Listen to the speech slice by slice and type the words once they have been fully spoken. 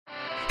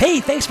Hey,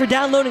 thanks for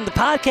downloading the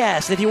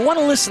podcast. If you want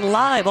to listen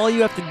live, all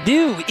you have to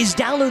do is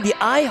download the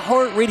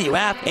iHeartRadio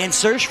app and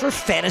search for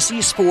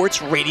Fantasy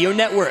Sports Radio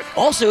Network.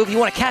 Also, if you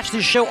want to catch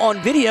this show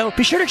on video,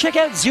 be sure to check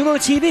out Zumo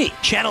TV,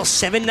 channel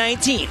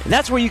 719.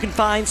 That's where you can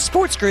find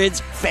Sports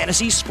Grid's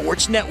Fantasy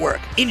Sports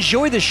Network.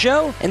 Enjoy the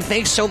show, and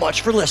thanks so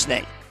much for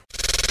listening.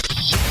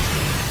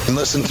 And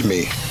listen to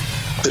me.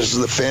 This is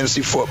the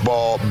Fantasy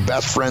Football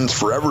Best Friends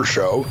Forever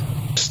show.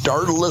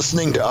 Start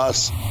listening to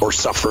us or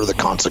suffer the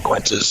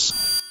consequences.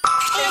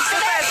 It's the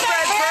best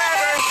friends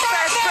forever.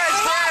 Best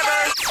friends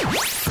forever.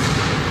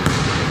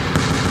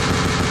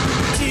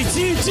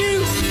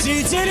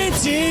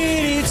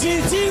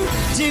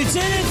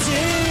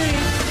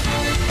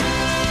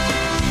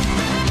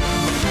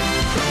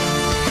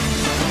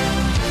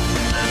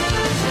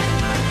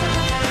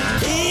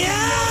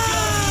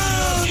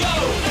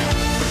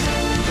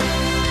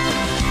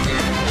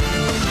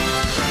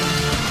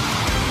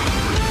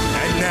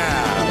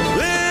 Now,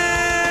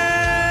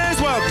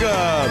 please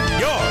welcome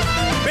your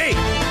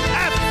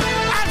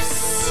BFFs.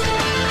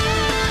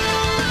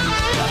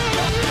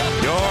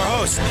 Your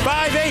host,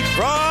 5'8"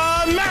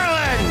 from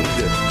Maryland,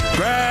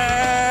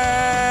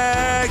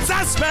 Greg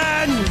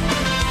Sussman.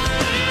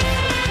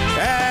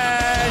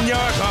 And your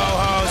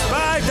co-host,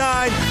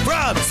 5'9"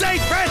 from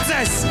St.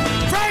 Francis,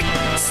 Frank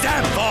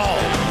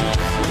Stample.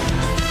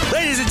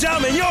 Ladies and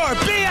gentlemen, your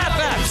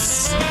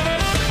BFFs.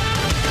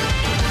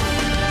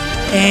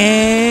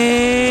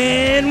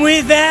 And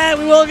with that,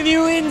 we welcome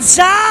you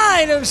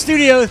inside of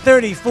Studio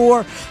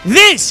 34.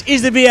 This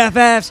is the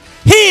BFFs.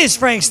 He is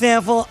Frank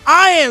Stanfield.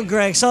 I am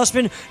Greg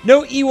Sussman.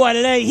 No EY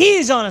today. He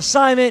is on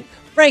assignment.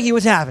 Frankie,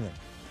 what's happening?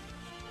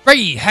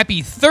 Greggy,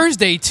 happy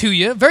Thursday to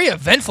you. Very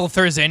eventful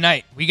Thursday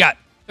night. We got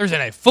Thursday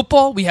Night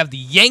Football. We have the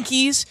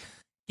Yankees.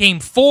 Game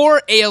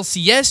 4,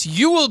 ALCS.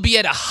 You will be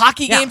at a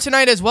hockey game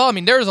tonight as well. I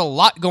mean, there's a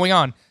lot going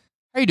on.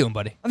 How you doing,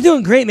 buddy? I'm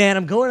doing great, man.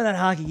 I'm going to that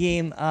hockey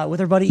game with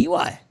our buddy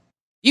EY.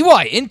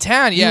 EY in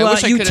town. Yeah, I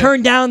wish you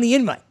turned down the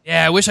invite.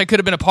 Yeah, I wish I could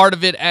have been a part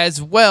of it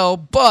as well,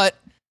 but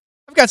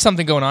I've got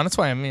something going on. That's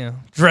why I'm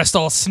dressed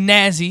all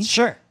snazzy.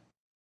 Sure.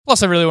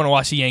 Plus, I really want to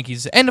watch the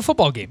Yankees and the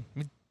football game.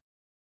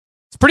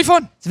 It's pretty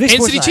fun. It's a big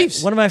Kansas sports City night.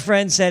 Chiefs. One of my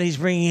friends said he's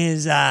bringing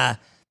his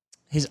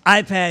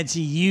iPad to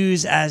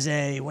use as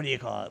a, what do you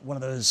call it? One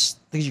of those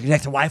things you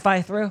connect to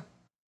Wi-Fi through?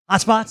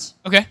 Hotspots?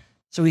 Okay.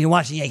 So we can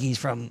watch the Yankees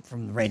from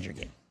the Ranger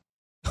game.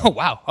 Oh,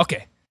 wow.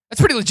 Okay. That's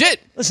pretty legit.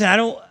 Listen, I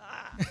don't...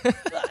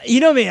 you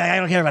know me, I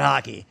don't care about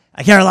hockey.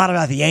 I care a lot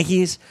about the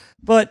Yankees,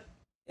 but,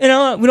 we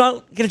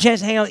don't get a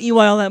chance to hang out with EY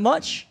all that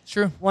much.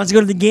 True. Wants to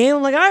go to the game.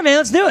 I'm like, all right, man,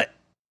 let's do it.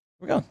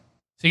 We're going.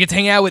 So you get to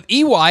hang out with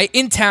EY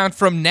in town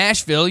from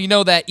Nashville. You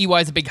know that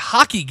EY is a big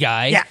hockey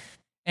guy. Yeah.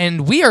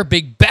 And we are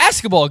big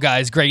basketball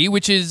guys, Greggy,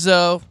 which is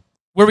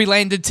where we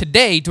landed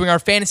today doing our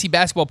fantasy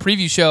basketball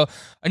preview show.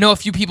 I know a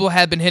few people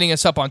have been hitting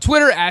us up on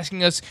Twitter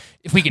asking us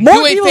if we can do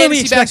a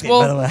fantasy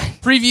basketball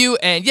preview.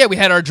 And yeah, we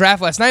had our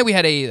draft last night. We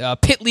had a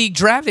pit league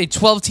draft, a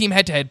 12-team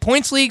head-to-head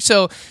points league.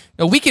 So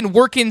we can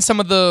work in some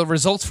of the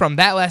results from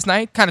that last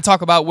night, kind of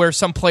talk about where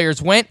some players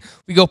went.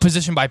 We go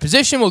position by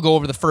position. We'll go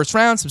over the first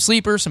round, some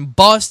sleepers, some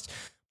busts.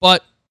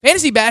 But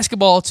fantasy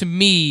basketball, to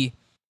me,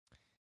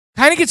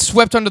 kind of gets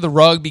swept under the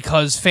rug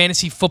because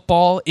fantasy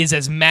football is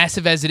as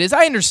massive as it is.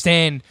 I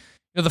understand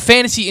the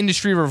fantasy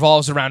industry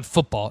revolves around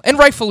football, and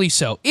rightfully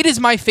so. It is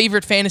my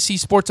favorite fantasy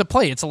sport to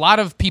play. It's a lot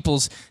of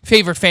people's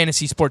favorite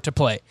fantasy sport to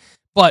play.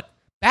 But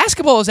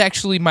basketball is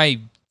actually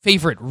my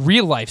favorite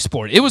real-life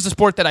sport. It was the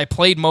sport that I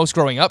played most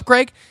growing up,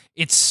 Greg.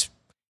 It's,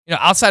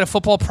 outside of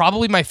football,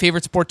 probably my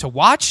favorite sport to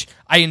watch.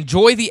 I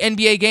enjoy the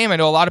NBA game. I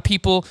know a lot of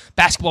people,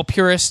 basketball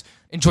purists,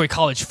 enjoy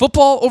college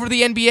football over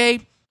the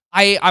NBA.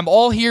 I'm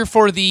all here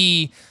for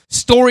the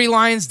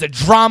storylines, the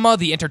drama,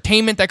 the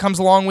entertainment that comes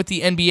along with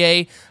the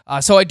NBA.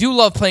 So I do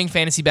love playing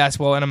fantasy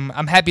basketball, and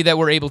I'm happy that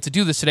we're able to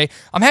do this today.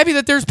 I'm happy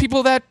that there's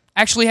people that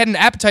actually had an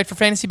appetite for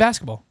fantasy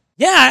basketball.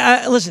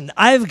 Yeah, listen,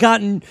 I've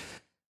gotten,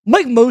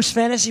 like most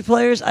fantasy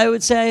players, I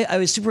would say, I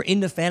was super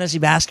into fantasy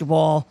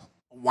basketball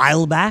a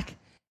while back.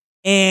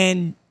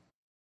 And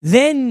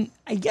then,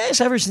 I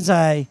guess ever since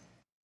I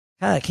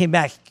kind of came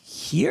back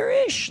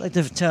here-ish, like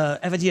to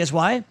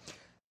FNTSY,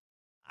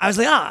 I was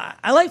like,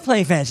 I like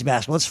playing fantasy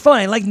basketball. It's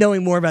fun. I like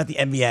knowing more about the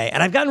NBA.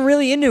 And I've gotten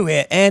really into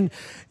it. And,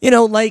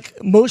 like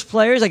most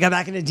players, I got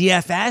back into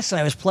DFS and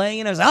I was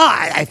playing and I was like,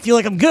 I feel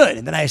like I'm good.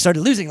 And then I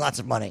started losing lots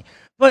of money.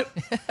 But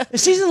the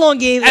season-long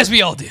game... As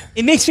we all do.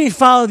 It makes me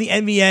follow the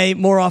NBA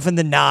more often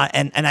than not.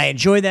 And I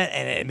enjoy that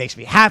and it makes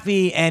me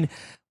happy. And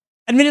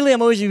admittedly,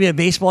 I'm always going to be a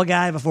baseball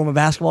guy before I'm a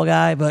basketball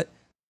guy. But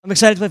I'm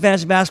excited to play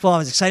fantasy basketball. I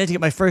was excited to get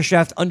my first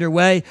draft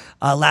underway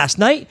last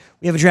night.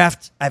 We have a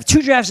draft. I have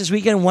 2 drafts this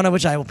weekend, one of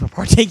which I will be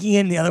partaking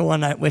in, the other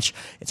one which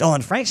it's all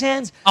in Frank's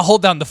hands. I'll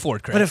hold down the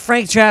fort, Craig. But if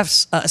Frank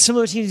drafts a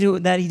similar team to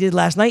that he did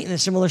last night in a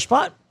similar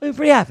spot, I'll be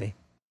pretty happy.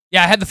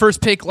 Yeah, I had the first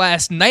pick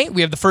last night.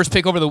 We have the first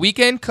pick over the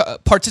weekend,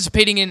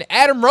 participating in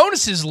Adam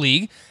Ronis'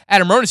 league.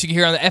 Adam Ronis, you can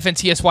hear on the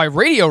FNTSY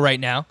radio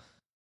right now.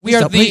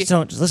 Please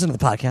don't just listen to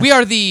the podcast. We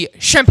are the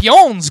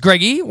champions,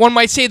 Greggy. One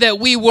might say that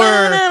we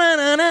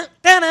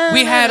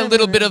had a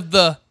little bit of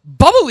the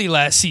bubbly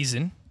last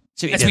season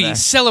as we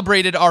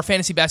celebrated our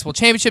fantasy basketball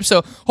championship.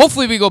 So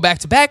hopefully we go back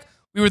to back.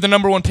 We were the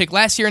number 1 pick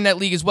last year in that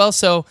league as well.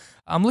 So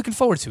I'm looking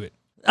forward to it.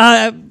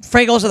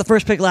 Frank also the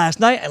first pick last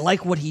night. I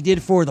like what he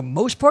did for the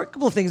most part. A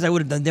couple of things I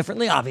would have done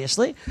differently,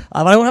 obviously.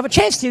 But I won't have a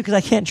chance to because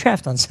I can't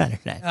draft on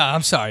Saturday.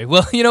 I'm sorry.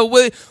 Well,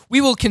 we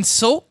will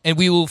consult and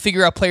we will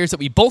figure out players that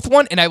we both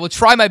want, and I will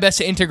try my best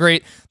to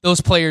integrate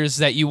those players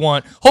that you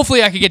want.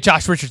 Hopefully I could get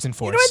Josh Richardson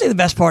for us. You know what I think the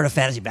best part of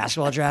fantasy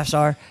basketball drafts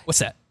are? What's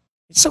that?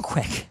 It's so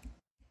quick.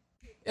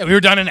 Yeah, we were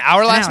done in an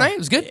hour last night. It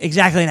was good.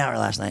 Exactly an hour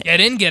last night.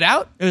 Get in, get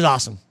out. It was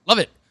awesome. Love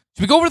it.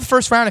 Should we go over the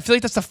first round? I feel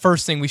like that's the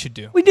first thing we should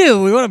do. We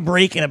do. We want to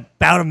break in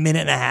about a minute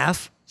and a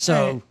half.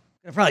 So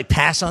I'll probably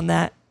pass on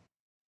that.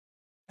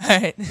 All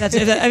right. That's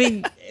it. I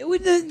mean,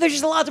 there's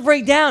just a lot to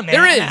break down, man.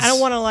 There is. I don't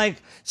want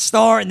to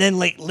start and then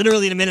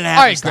literally in a minute and a half.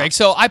 All right, Greg.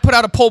 So I put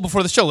out a poll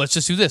before the show. Let's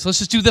just do this. Let's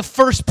just do the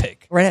first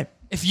pick. Right ahead.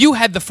 If you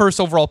had the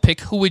first overall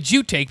pick, who would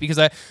you take? Because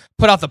I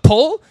put out the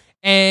poll,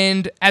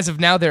 and as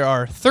of now, there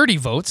are 30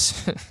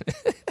 votes.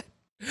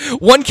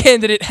 One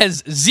candidate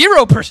has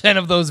 0%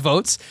 of those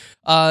votes.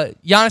 Giannis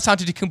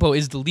Antetokounmpo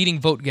is the leading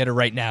vote getter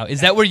right now.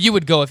 Is that where you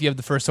would go if you have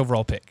the first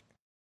overall pick?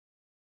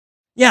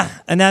 Yeah,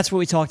 and that's what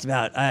we talked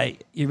about.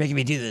 You're making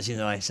me do this, even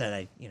though I said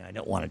I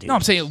don't want to do. No,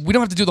 I'm saying we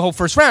don't have to do the whole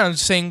first round. I'm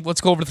just saying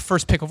let's go over the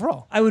first pick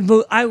overall. I would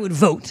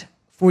vote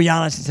for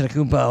Giannis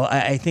Antetokounmpo.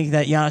 I think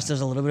that Giannis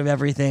does a little bit of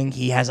everything.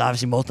 He has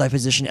obviously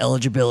multi-position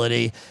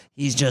eligibility.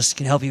 He's just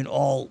can help you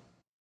in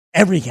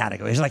every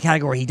category. There's not a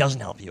category he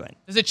doesn't help you in.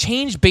 Does it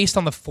change based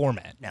on the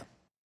format? No.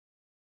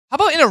 How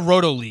about in a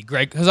roto league,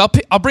 Greg? Because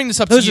I'll bring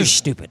this up Those to you. are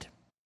stupid.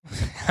 All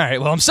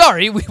right, well, I'm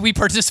sorry. We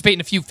participate in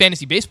a few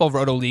fantasy baseball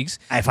roto leagues.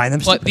 I find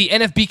them stupid. But the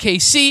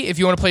NFBKC, if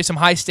you want to play some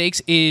high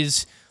stakes,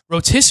 is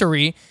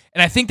rotisserie.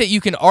 And I think that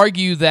you can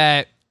argue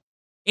that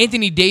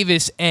Anthony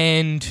Davis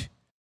and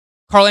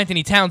Karl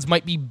Anthony Towns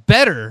might be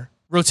better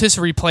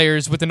rotisserie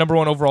players with the number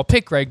 1 overall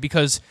pick, Greg,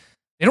 because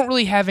they don't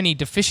really have any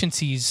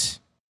deficiencies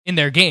in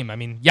their game. I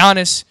mean,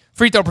 Giannis,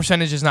 free throw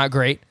percentage is not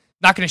great.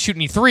 Not going to shoot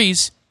any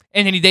threes.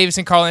 Anthony Davis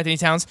and Karl Anthony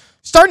Towns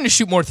starting to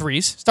shoot more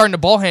threes, starting to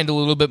ball handle a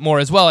little bit more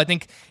as well. I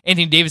think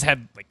Anthony Davis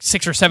had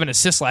 6 or 7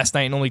 assists last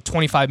night in only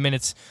 25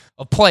 minutes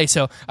of play.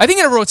 So I think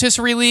in a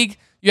rotisserie league,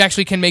 you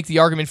actually can make the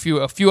argument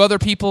for a few other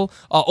people.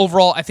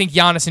 Overall, I think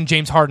Giannis and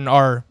James Harden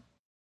are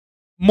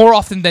more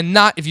often than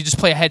not, if you just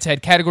play a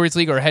head-to-head categories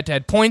league or a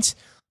head-to-head points,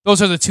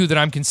 those are the two that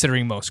I'm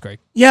considering most, Greg.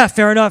 Yeah,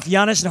 fair enough.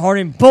 Giannis and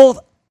Harden both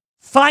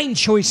fine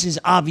choices,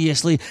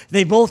 obviously.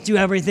 They both do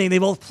everything. They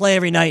both play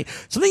every night.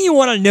 Something you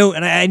want to note,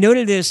 and I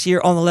noted this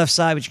here on the left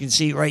side, which you can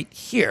see right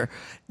here,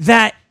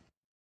 that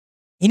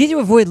you need to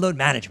avoid load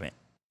management.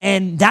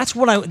 And that's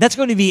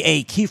going to be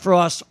a key for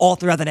us all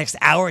throughout the next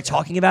hour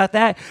talking about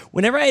that.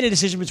 Whenever I had a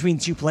decision between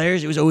two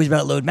players, it was always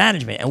about load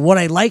management. And what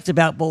I liked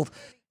about both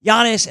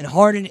Giannis and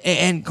Harden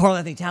and Karl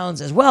Anthony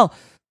Towns as well,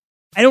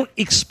 I don't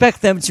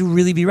expect them to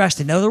really be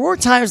rested. Now, there were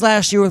times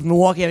last year with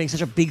Milwaukee having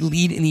such a big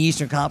lead in the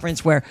Eastern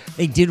Conference where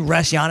they did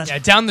rest Giannis. Yeah,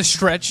 down the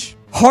stretch.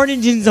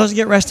 Harden doesn't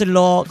get rested at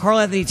all. Karl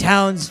Anthony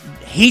Towns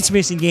hates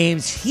missing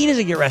games. He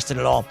doesn't get rested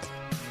at all.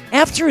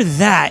 After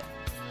that,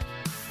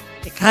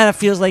 it kind of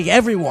feels like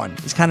everyone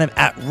is kind of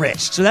at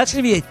risk. So that's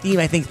going to be a theme,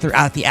 I think,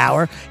 throughout the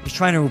hour, is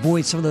trying to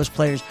avoid some of those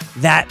players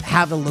that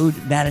have the load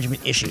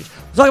management issues.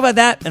 We'll talk about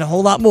that and a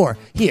whole lot more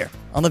here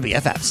on the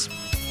BFFs.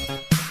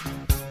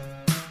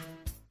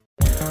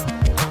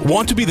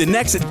 Want to be the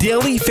next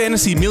daily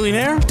fantasy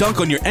millionaire?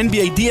 Dunk on your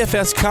NBA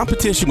DFS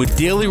competition with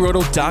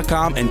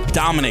DailyRoto.com and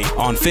dominate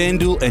on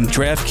FanDuel and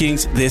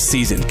DraftKings this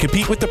season.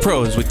 Compete with the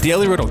pros with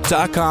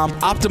DailyRoto.com,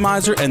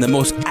 Optimizer, and the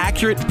most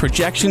accurate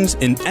projections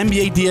in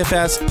NBA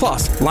DFS,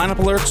 plus lineup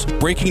alerts,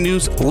 breaking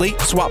news,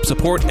 late swap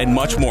support, and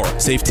much more.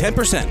 Save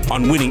 10%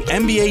 on winning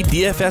NBA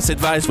DFS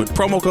advice with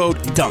promo code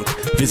DUNK.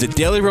 Visit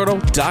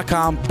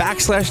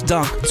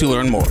DailyRoto.com/dunk to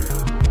learn more.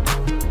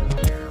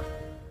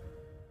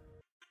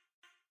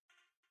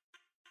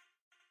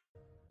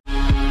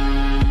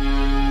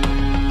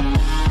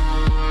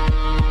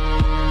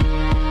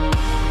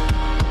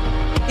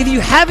 If you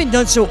haven't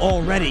done so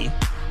already,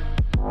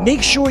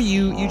 make sure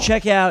you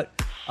check out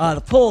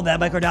the poll that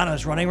Mike Cardano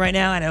is running right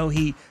now. I know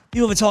people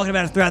have been talking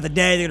about it throughout the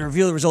day. They're going to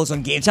reveal the results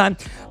on Game Time.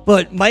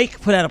 But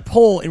Mike put out a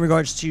poll in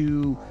regards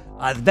to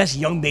the best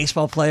young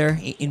baseball player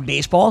in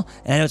baseball.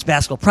 And I know it's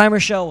Basketball Primer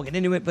Show. We'll get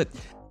into it. But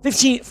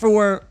 15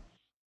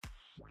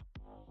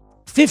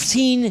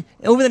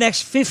 over the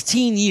next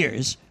 15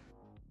 years,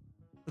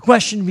 the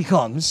question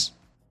becomes,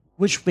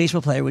 which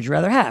baseball player would you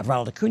rather have?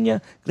 Ronald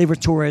Acuna, Gleyber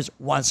Torres,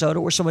 Juan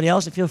Soto, or somebody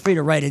else? And feel free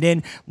to write it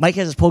in. Mike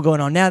has his poll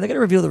going on now. They're going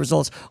to reveal the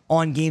results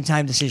on Game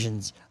Time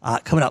decisions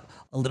coming up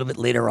a little bit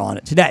later on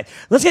today.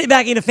 Let's get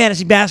back into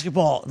fantasy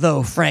basketball,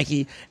 though,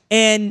 Frankie.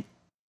 And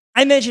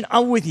I mentioned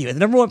I'm with you. At the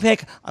number one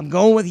pick, I'm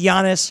going with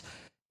Giannis.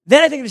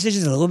 Then I think the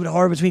decision is a little bit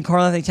harder between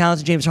Karl Anthony Towns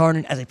and James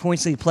Harden. As a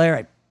points league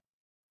player,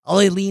 I'll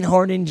lean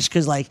Harden just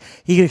because like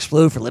he could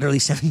explode for literally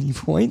 70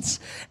 points,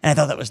 and I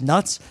thought that was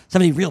nuts.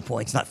 70 real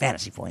points, not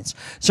fantasy points.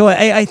 So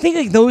I think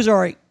like those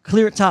are a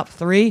clear top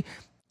 3.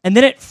 And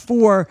then at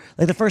 4,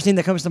 like the first thing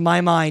that comes to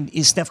my mind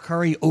is Steph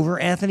Curry over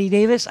Anthony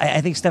Davis.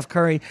 I think Steph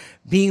Curry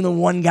being the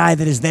one guy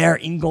that is there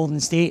in Golden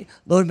State,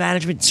 load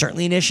management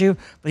certainly an issue,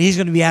 but he's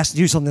going to be asked to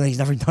do something that he's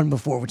never done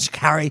before, which is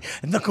carry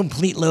the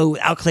complete load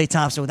without Klay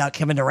Thompson, without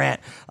Kevin Durant,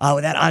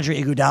 without Andre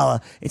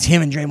Iguodala. It's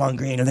him and Draymond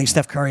Green. I think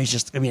Steph Curry is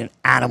just going to be an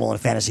animal in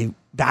fantasy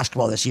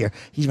basketball this year.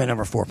 He's my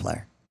number 4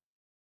 player.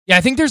 Yeah,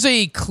 I think there's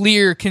a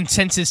clear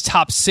consensus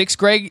top 6,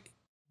 Greg.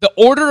 The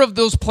order of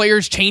those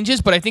players changes,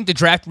 but I think the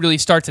draft really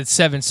starts at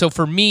 7. So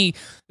for me,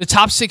 the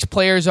top 6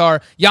 players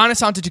are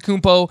Giannis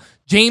Antetokounmpo,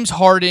 James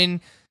Harden,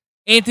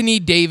 Anthony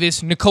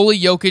Davis, Nikola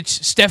Jokic,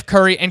 Steph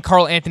Curry, and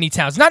Karl Anthony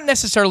Towns. Not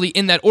necessarily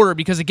in that order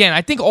because, again,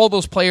 I think all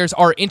those players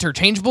are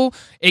interchangeable.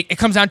 It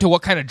comes down to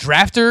what kind of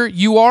drafter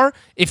you are.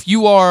 If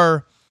you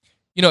are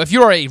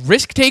a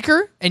risk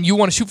taker and you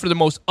want to shoot for the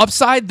most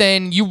upside,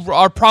 then you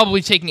are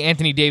probably taking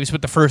Anthony Davis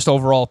with the first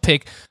overall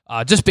pick,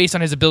 just based on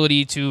his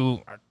ability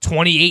to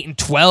 28 and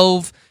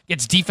 12,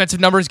 gets defensive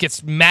numbers,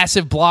 gets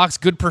massive blocks,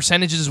 good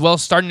percentages as well,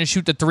 starting to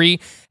shoot the 3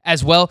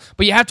 as well.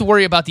 But you have to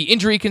worry about the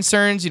injury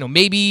concerns.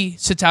 Maybe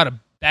sits out a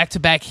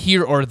back-to-back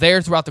here or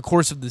there throughout the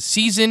course of the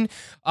season.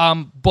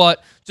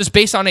 But just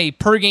based on a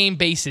per-game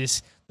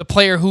basis, the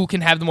player who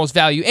can have the most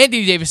value,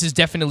 Anthony Davis is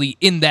definitely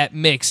in that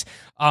mix.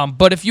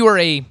 But if you are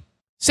a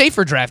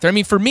safer drafter. I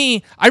mean, for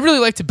me, I really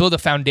like to build a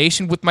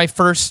foundation with my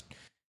first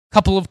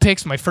couple of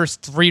picks, my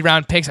first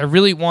 3-round picks. I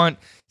really want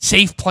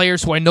safe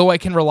players who I know I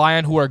can rely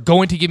on, who are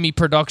going to give me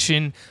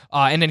production,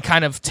 and then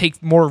kind of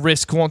take more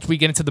risk once we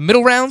get into the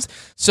middle rounds.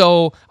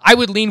 So I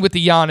would lean with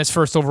the Giannis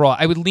first overall.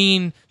 I would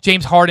lean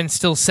James Harden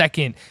still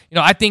second.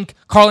 I think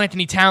Karl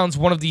Anthony Towns,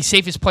 one of the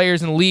safest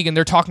players in the league, and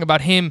they're talking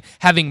about him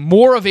having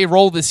more of a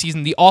role this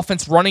season, the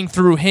offense running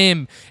through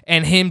him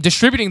and him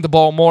distributing the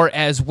ball more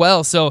as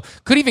well. So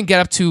could even get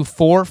up to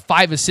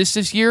 4-5 assists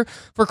this year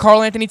for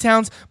Karl Anthony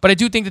Towns. But I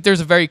do think that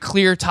there's a very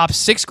clear top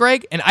 6,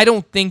 Greg, and I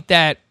don't think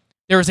that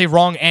there is a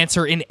wrong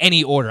answer in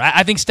any order.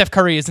 I think Steph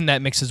Curry is in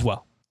that mix as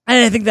well. And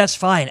I think that's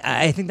fine.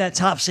 I think that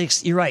top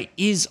 6, you're right,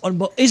 is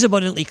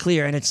abundantly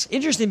clear. And it's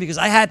interesting because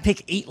I had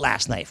pick 8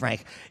 last night,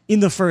 Frank, in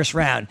the first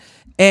round.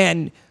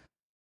 And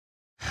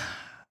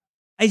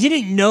I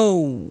didn't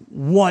know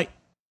what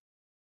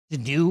to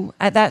do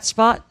at that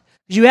spot.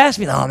 Because you asked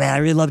me, oh man, I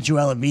really love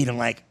Joel Embiid. I'm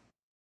like,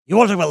 you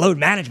want to talk about load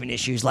management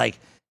issues? Like,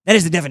 that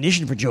is the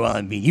definition for Joel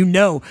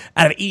Embiid.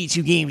 Out of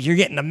 82 games, you're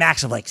getting a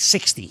max of like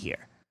 60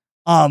 here.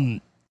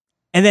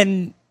 And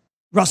then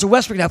Russell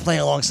Westbrook now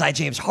playing alongside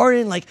James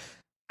Harden. Like,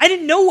 I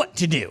didn't know what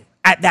to do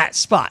at that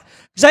spot.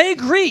 Because I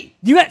agree.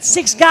 You got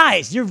 6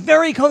 guys you're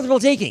very comfortable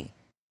taking.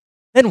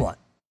 Then what?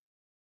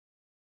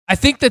 I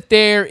think that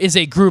there is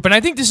a group, and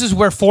I think this is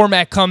where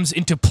format comes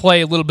into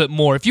play a little bit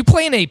more. If you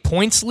play in a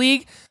points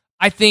league,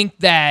 I think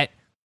that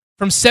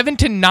from 7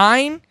 to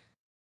 9,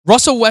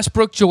 Russell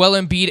Westbrook, Joel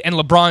Embiid, and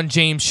LeBron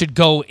James should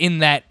go in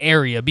that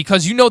area.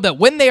 Because you know that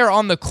when they are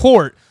on the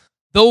court,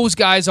 those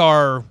guys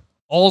are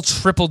all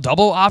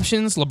triple-double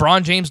options.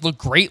 LeBron James looked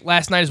great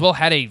last night as well,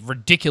 had a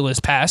ridiculous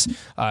pass.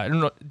 I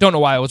don't know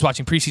why I was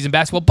watching preseason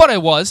basketball, but I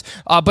was.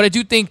 But I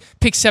do think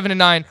picks 7 to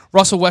 9,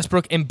 Russell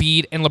Westbrook,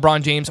 Embiid, and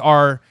LeBron James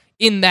are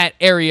in that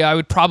area. I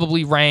would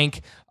probably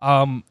rank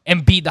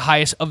Embiid the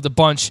highest of the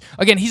bunch.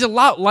 Again, he's a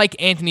lot like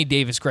Anthony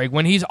Davis, Greg.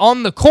 When he's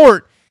on the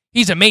court,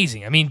 he's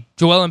amazing. I mean,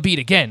 Joel Embiid,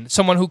 again,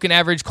 someone who can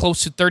average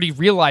close to 30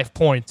 real-life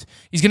points.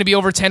 He's going to be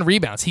over 10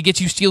 rebounds. He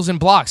gets you steals and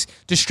blocks,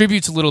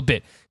 distributes a little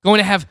bit. Going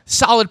to have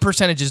solid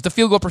percentages. The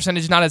field goal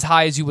percentage not as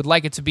high as you would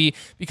like it to be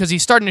because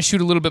he's starting to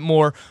shoot a little bit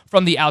more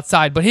from the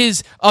outside. But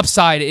his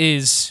upside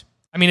is,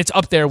 it's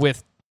up there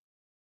with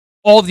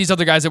all of these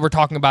other guys that we're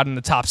talking about in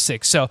the top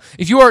 6. So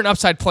if you are an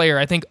upside player,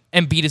 I think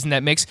Embiid is in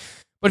that mix.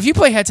 But if you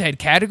play head-to-head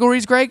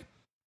categories, Greg,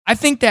 I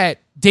think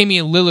that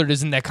Damian Lillard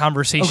is in that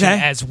conversation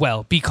as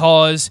well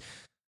because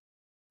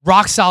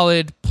rock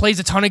solid, plays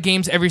a ton of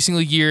games every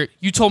single year.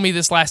 You told me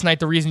this last night.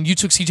 The reason you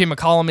took CJ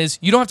McCollum is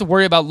you don't have to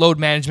worry about load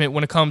management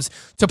when it comes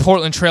to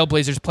Portland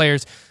Trailblazers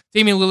players.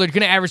 Damian Lillard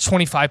going to average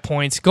 25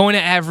 points, going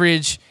to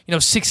average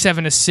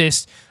 6-7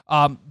 assists.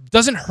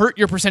 Doesn't hurt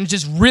your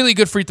percentages. Really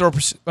good free throw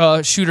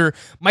shooter.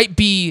 Might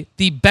be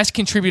the best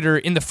contributor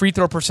in the free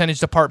throw percentage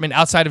department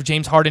outside of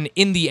James Harden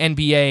in the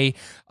NBA.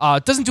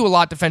 Doesn't do a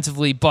lot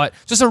defensively, but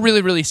just a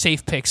really, really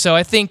safe pick. So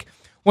I think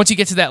once you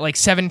get to that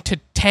 7 to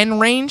 10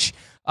 range,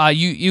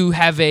 you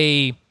have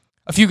a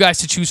few guys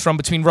to choose from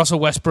between Russell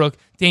Westbrook,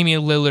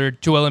 Damian Lillard,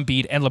 Joel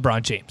Embiid, and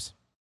LeBron James.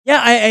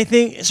 Yeah, I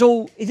think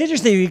so. It's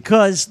interesting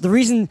because the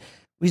reason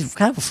we've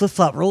kind of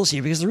flip-flop roles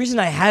here, because the reason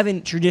I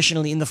haven't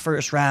traditionally in the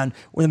first round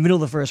or the middle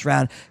of the first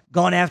round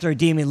gone after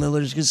Damian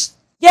Lillard is because,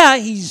 yeah,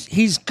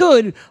 he's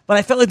good, but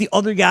I felt like the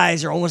other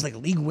guys are almost like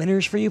league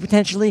winners for you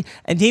potentially,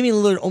 and Damian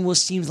Lillard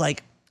almost seems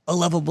like a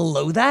level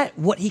below that,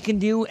 what he can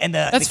do and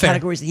the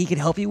categories that he can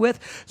help you with.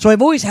 So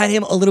I've always had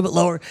him a little bit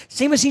lower.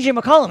 Same with CJ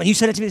McCollum. And you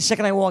said it to me the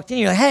second I walked in.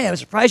 You're like, hey, I was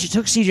surprised you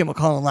took CJ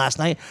McCollum last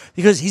night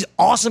because he's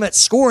awesome at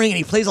scoring and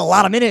he plays a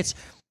lot of minutes.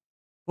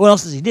 What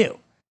else does he do?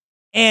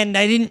 And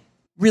I didn't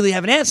really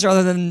have an answer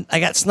other than I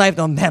got sniped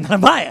on Bam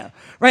Adebayo,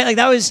 right? Like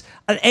that was,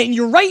 and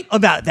you're right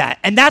about that.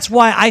 And that's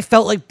why I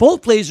felt like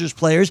both Blazers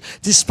players,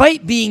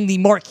 despite being the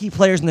marquee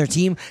players in their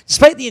team,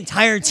 despite the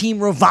entire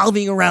team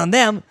revolving around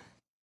them,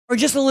 are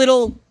just a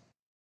little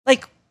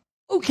like,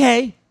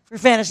 okay, for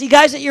fantasy.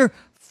 Guys that you're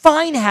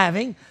fine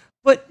having,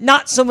 but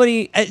not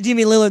somebody at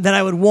Damian Lillard that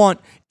I would want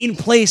in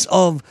place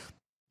of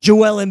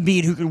Joel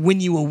Embiid who could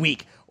win you a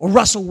week or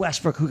Russell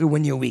Westbrook who could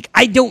win you a week.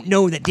 I don't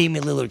know that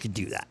Damian Lillard could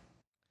do that.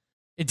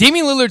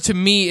 Damian Lillard to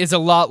me is a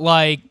lot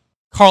like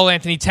Karl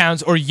Anthony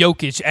Towns or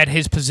Jokic at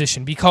his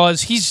position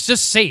because he's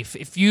just safe.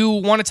 If you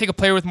want to take a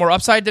player with more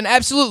upside, then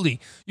absolutely.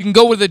 You can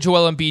go with a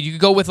Joel Embiid. You can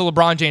go with a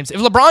LeBron James. If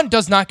LeBron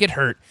does not get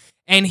hurt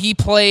and he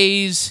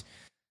plays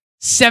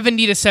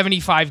 70 to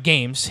 75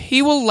 games,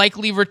 he will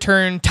likely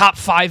return top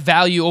 5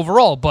 value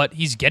overall, but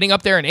he's getting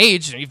up there in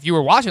age. If you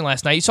were watching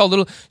last night, you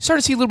started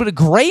to see a little bit of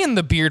gray in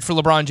the beard for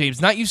LeBron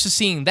James. Not used to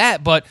seeing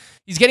that, but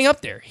he's getting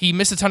up there. He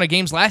missed a ton of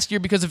games last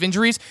year because of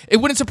injuries. It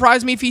wouldn't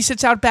surprise me if he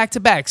sits out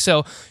back-to-back.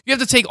 So you have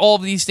to take all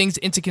of these things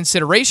into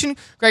consideration.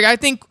 Greg, I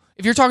think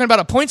if you're talking about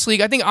a points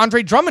league, I think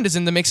Andre Drummond is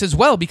in the mix as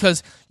well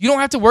because you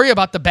don't have to worry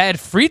about the bad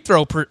free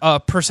throw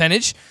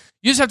percentage.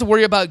 You just have to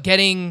worry about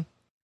getting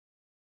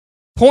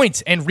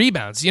points and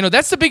rebounds. You know,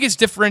 that's the biggest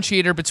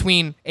differentiator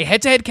between a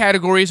head-to-head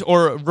categories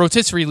or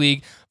rotisserie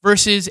league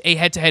versus a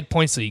head-to-head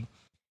points league.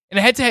 In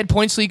a head-to-head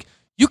points league,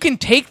 you can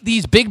take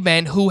these big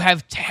men who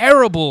have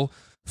terrible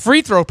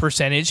free throw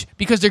percentage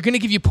because they're going to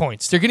give you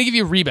points. They're going to give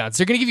you rebounds.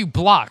 They're going to give you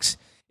blocks.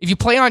 If you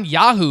play on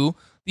Yahoo,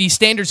 the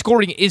standard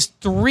scoring is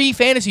 3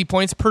 fantasy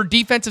points per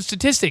defensive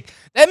statistic.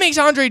 That makes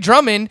Andre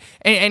Drummond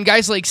and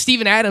guys like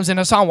Steven Adams and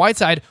Hassan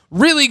Whiteside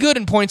really good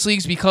in points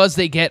leagues because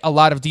they get a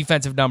lot of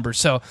defensive numbers.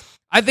 So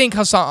I think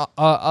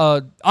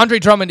Andre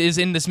Drummond is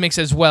in this mix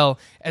as well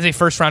as a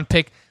first-round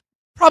pick,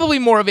 probably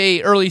more of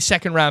a early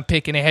second-round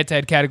pick in a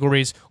head-to-head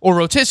categories or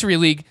rotisserie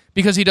league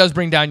because he does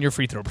bring down your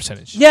free throw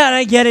percentage. Yeah, and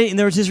I get it. In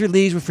the rotisserie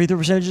leagues with free throw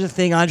percentage is a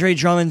thing, Andre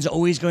Drummond's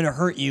always going to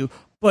hurt you.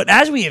 But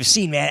as we have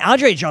seen, man,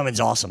 Andre Drummond's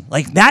awesome.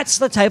 Like, that's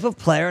the type of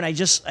player, and I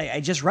just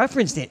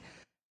referenced it.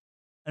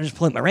 I'm just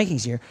pulling up my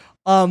rankings here.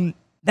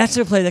 That's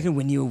a player that can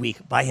win you a week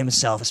by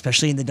himself,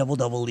 especially in the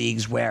double-double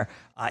leagues where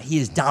he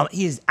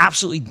is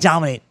absolutely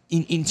dominant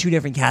in 2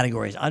 different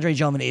categories. Andre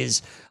Drummond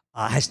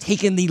has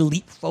taken the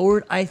leap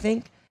forward, I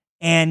think,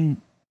 and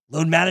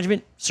load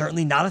management,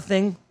 certainly not a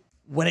thing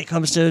when it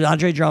comes to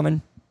Andre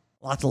Drummond.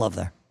 Lots of love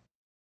there.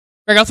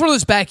 Greg, I'll throw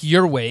this back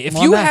your way. If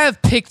you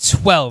have pick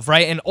 12,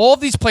 right, and all of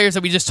these players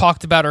that we just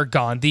talked about are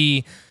gone,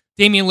 the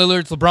Damian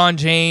Lillard, LeBron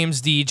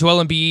James, the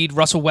Joel Embiid,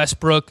 Russell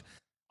Westbrook.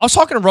 I was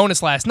talking to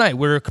Ronis last night.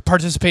 We're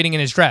participating in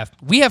his draft.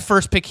 We have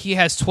first pick. He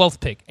has 12th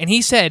pick. And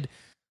he said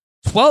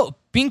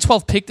being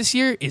 12th pick this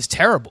year is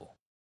terrible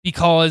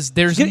because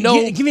there's Give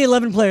me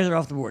 11 players that are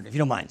off the board, if you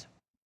don't mind.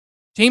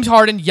 James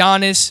Harden,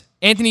 Giannis,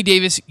 Anthony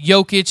Davis,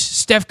 Jokic,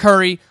 Steph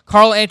Curry,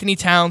 Karl Anthony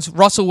Towns,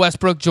 Russell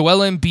Westbrook, Joel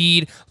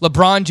Embiid,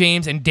 LeBron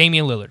James, and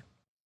Damian Lillard.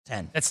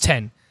 10. That's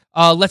 10.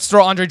 Let's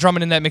throw Andre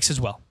Drummond in that mix as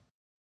well.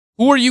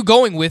 Who are you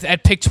going with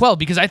at pick 12?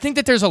 Because I think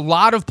that there's a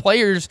lot of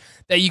players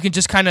that you can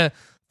just kind of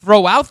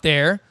throw out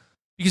there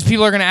because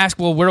people are going to ask,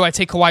 well, where do I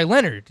take Kawhi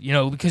Leonard? You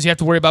know, because you have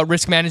to worry about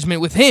risk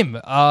management with him.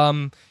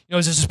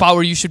 Is this a spot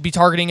where you should be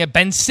targeting at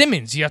Ben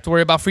Simmons? You have to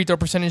worry about free throw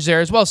percentage there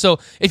as well. So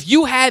if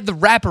you had the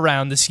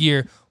wraparound this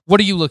year, what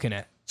are you looking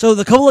at? So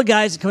the couple of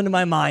guys that come to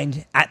my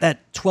mind at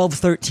that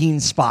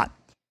 12-13 spot,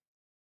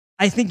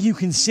 I think you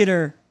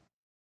consider,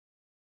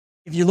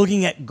 if you're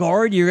looking at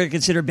guard, you're going to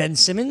consider Ben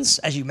Simmons,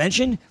 as you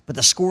mentioned, but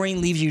the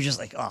scoring leaves you just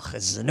like, oh,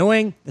 this is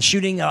annoying. The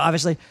shooting,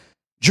 obviously.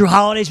 Drew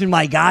Holiday's been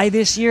my guy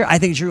this year. I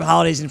think Drew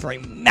Holiday's in for a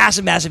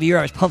massive, massive year.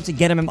 I was pumped to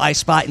get him in my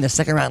spot in the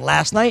second round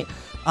last night.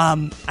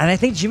 And I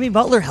think Jimmy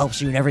Butler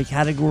helps you in every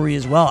category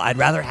as well. I'd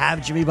rather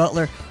have Jimmy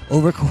Butler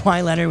over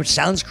Kawhi Leonard, which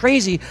sounds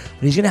crazy, but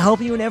he's going to help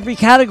you in every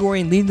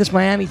category and lead this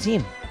Miami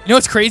team. You know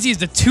what's crazy is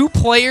the 2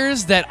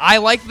 players that I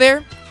like there,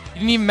 you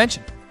didn't even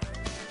mention.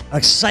 I'm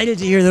excited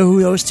to hear who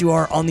those 2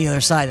 are on the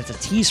other side. That's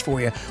a tease for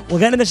you. We'll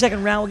get in the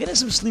second round. We'll get into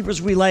some sleepers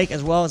we like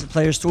as well as the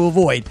players to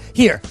avoid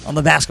here on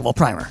the Basketball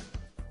Primer.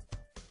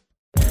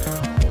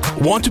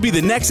 Want to be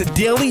the next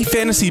daily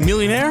fantasy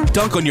millionaire?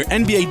 Dunk on your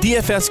NBA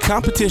DFS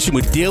competition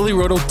with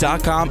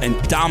DailyRoto.com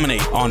and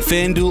dominate on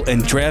FanDuel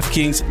and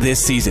DraftKings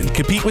this season.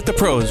 Compete with the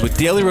pros with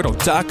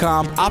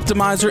DailyRoto.com,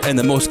 Optimizer, and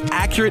the most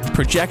accurate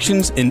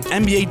projections in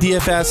NBA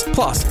DFS,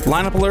 plus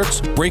lineup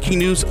alerts, breaking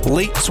news,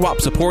 late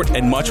swap support,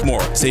 and much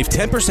more. Save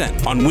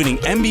 10% on winning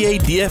NBA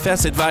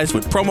DFS advice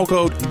with promo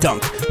code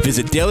DUNK.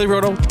 Visit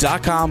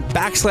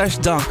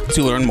DailyRoto.com/dunk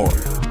to learn more.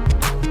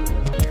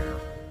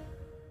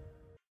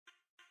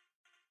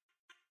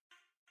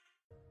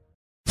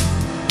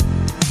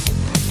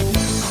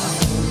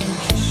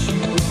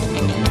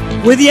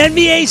 With the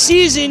NBA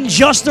season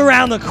just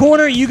around the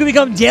corner, you can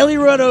become Daily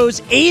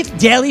Roto's 8th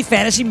daily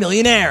fantasy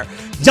millionaire.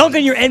 Dunk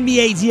on your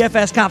NBA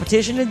DFS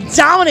competition and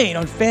dominate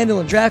on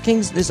FanDuel and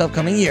DraftKings this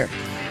upcoming year.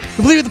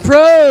 Compete with the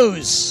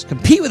pros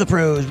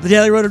with the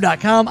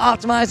DailyRoto.com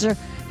optimizer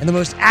and the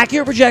most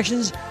accurate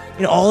projections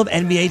in all of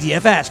NBA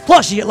DFS.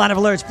 Plus, you get lineup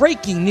alerts,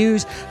 breaking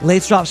news,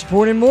 late drop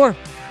support, and more.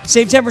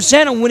 Save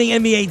 10% on winning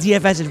NBA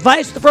DFS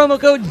advice with the promo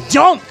code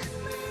DUNK.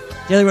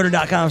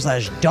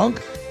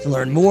 DailyRoto.com/dunk. To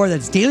learn more,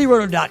 that's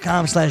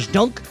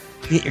DailyRoto.com/dunk.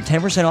 To get your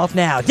 10% off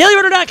now.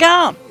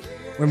 DailyRoto.com,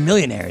 where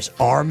millionaires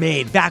are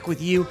made. Back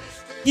with you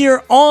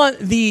here on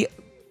the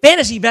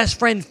Fantasy Best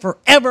Friend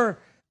Forever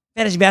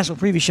Fantasy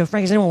Basketball Preview Show.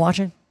 Frank, is anyone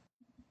watching?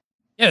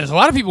 Yeah, there's a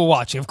lot of people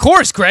watching. Of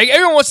course, Greg.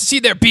 Everyone wants to see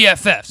their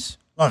BFFs.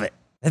 Love it.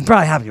 They're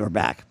probably happy we're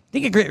back.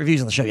 Didn't get great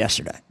reviews on the show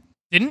yesterday.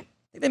 Didn't?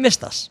 I think they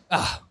missed us.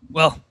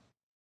 Well,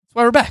 that's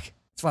why we're back.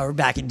 That's why we're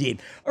back indeed.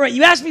 All right,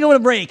 you asked me going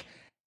to break.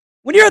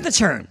 When you're at the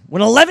turn,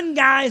 when 11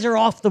 guys are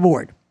off the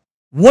board,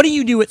 what do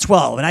you do at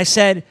 12? And I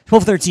said,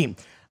 12, 13.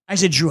 I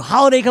said Drew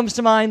Holiday comes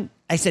to mind.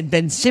 I said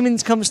Ben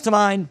Simmons comes to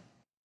mind.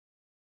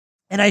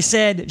 And I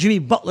said Jimmy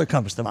Butler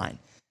comes to mind.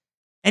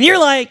 And you're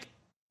like,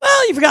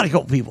 well, you forgot a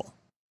couple people.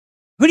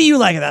 Who do you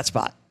like at that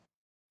spot?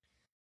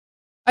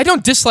 I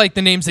don't dislike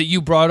the names that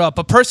you brought up,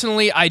 but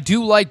personally, I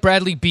do like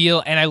Bradley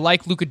Beal, and I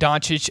like Luka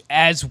Doncic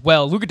as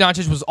well. Luka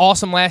Doncic was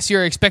awesome last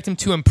year. I expect him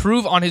to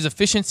improve on his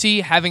efficiency,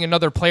 having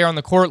another player on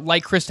the court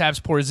like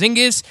Kristaps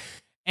Porzingis,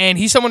 and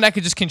he's someone that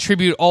could just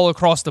contribute all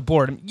across the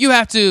board. You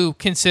have to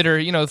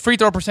consider, the free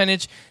throw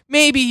percentage.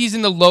 Maybe he's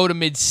in the low to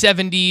mid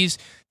 70s.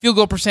 Field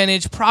goal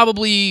percentage,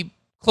 probably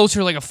closer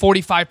to like a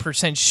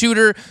 45%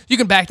 shooter. You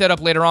can back that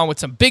up later on with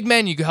some big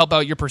men. You can help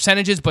out your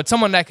percentages, but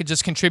someone that could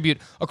just contribute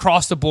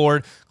across the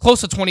board,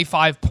 close to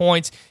 25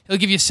 points. He'll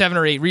give you 7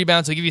 or 8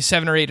 rebounds. He'll give you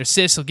 7 or 8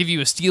 assists. He'll give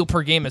you a steal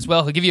per game as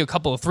well. He'll give you a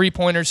couple of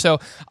three-pointers.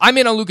 So I'm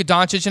in on Luka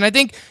Doncic, and I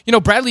think,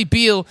 Bradley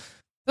Beal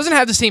doesn't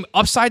have the same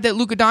upside that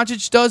Luka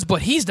Doncic does,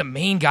 but he's the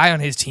main guy on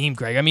his team,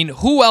 Greg. I mean,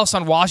 who else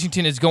on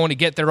Washington is going to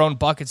get their own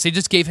buckets? They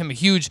just gave him a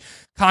huge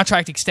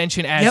contract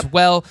extension as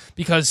well,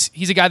 because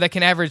he's a guy that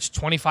can average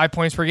 25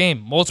 points per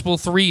game, multiple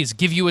threes,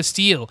 give you a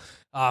steal,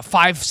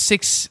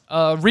 5-6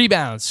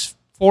 rebounds,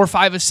 4 or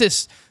 5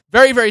 assists.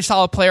 Very, very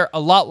solid player, a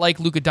lot like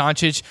Luka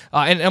Doncic,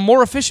 and a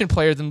more efficient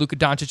player than Luka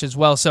Doncic as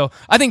well. So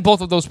I think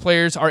both of those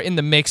players are in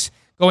the mix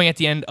going at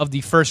the end of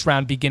the first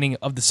round, beginning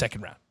of the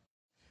second round.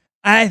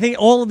 I think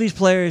all of these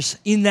players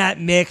in that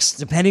mix,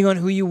 depending on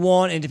who you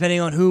want and depending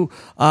on who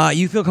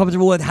you feel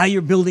comfortable with, how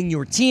you're building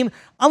your team.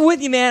 I'm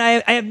with you,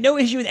 man. I have no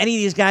issue with any of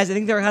these guys. I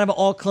think they're kind of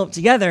all clumped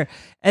together.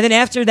 And then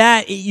after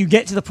that, you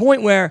get to the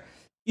point where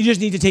you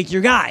just need to take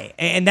your guy.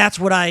 And that's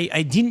what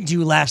I didn't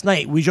do last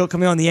night. We joked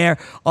coming on the air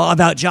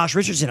about Josh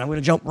Richardson. I'm going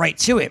to jump right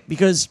to it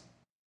because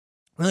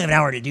we only have an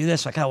hour to do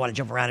this, so I kind of want to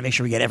jump around and make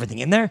sure we get everything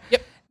in there.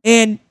 Yep.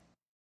 And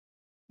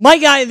my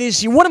guy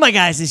this year, one of my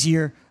guys this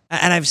year,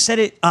 and I've said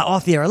it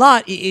off the air a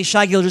lot, is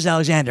Shai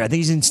Gilgeous-Alexander. I think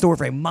he's in store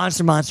for a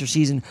monster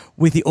season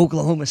with the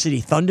Oklahoma City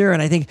Thunder, and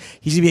I think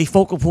he's going to be a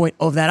focal point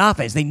of that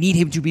offense. They need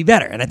him to be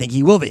better, and I think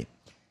he will be.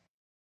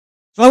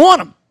 So I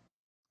want him.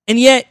 And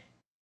yet,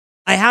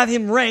 I have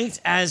him ranked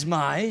as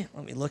my,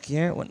 let me look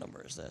here, what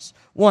number is this?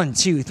 1,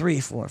 2, 3,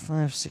 4,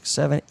 5, 6,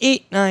 7,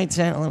 8, 9,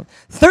 10, 11,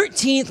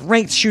 13th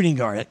ranked shooting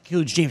guard. That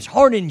includes James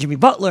Harden, Jimmy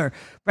Butler,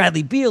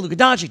 Bradley Beal, Luka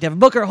Doncic, Devin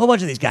Booker, a whole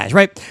bunch of these guys,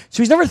 right?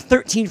 So he's number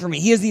 13 for me.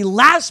 He is the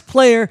last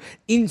player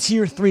in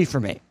tier 3 for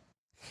me.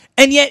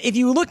 And yet, if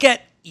you look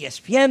at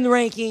ESPN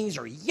rankings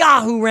or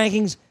Yahoo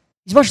rankings,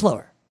 he's much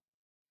lower.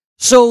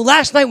 So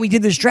last night we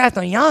did this draft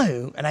on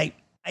Yahoo, and I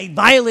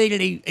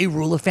violated a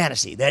rule of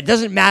fantasy that it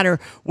doesn't matter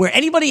where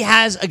anybody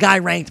has a guy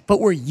ranked,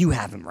 but where you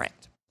have him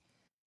ranked.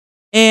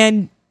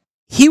 And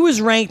he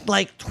was ranked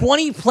like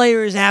 20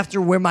 players after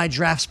where my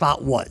draft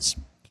spot was.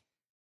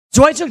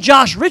 So I took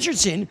Josh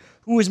Richardson,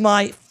 who was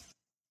my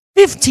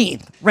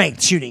 15th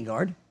ranked shooting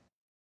guard,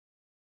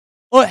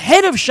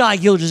 ahead of Shai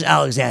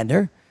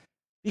Gilgeous-Alexander,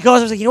 because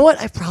I was like, you know what?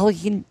 I probably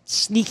can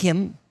sneak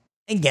him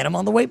and get him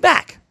on the way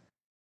back.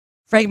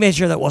 Frank made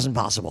sure that wasn't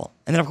possible.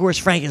 And then, of course,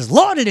 Frank is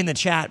lauded in the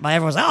chat by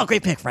everyone's like, oh,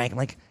 great pick, Frank. I'm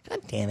like, God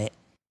damn it.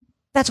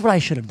 That's what I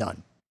should have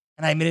done.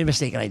 And I made a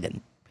mistake and I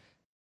didn't.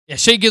 Yeah,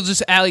 Shai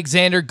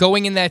Gilgeous-Alexander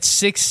going in that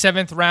 6th,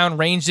 7th round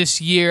range this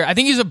year. I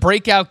think he's a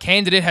breakout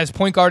candidate, has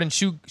point guard and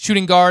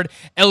shooting guard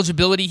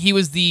eligibility. He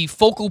was the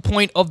focal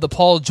point of the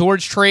Paul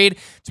George trade.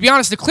 To be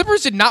honest, the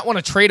Clippers did not want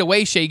to trade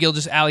away Shai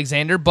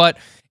Gilgeous-Alexander, but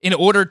in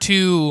order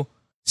to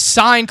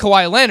sign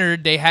Kawhi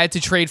Leonard, they had to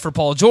trade for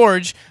Paul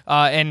George.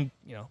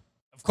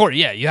 Of course,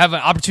 yeah, you have an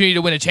opportunity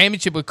to win a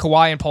championship with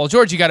Kawhi and Paul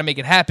George. You got to make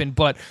it happen.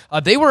 But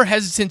they were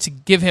hesitant to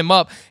give him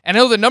up. And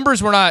I know the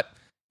numbers were not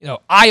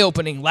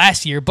eye-opening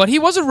last year, but he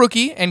was a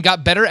rookie and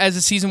got better as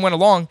the season went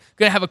along.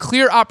 Going to have a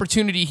clear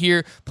opportunity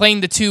here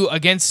playing the two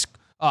against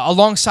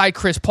alongside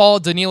Chris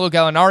Paul. Danilo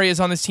Gallinari is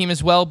on this team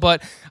as well.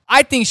 But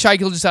I think Shai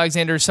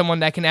Gilgeous-Alexander is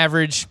someone that can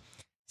average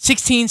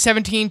 16,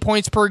 17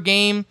 points per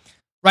game,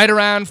 right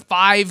around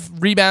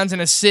 5 rebounds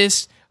and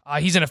assists.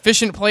 He's an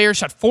efficient player,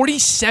 shot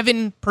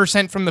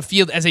 47% from the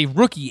field as a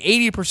rookie,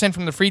 80%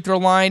 from the free throw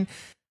line.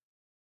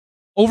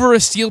 Over a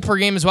steal per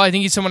game as well. I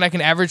think he's someone that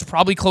can average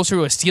probably closer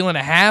to a steal and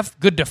a half.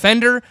 Good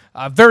defender.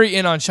 Very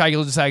in on Shai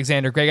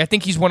Gilgeous-Alexander, Greg. I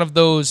think he's one of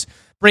those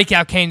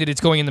breakout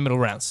candidates going in the middle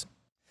rounds.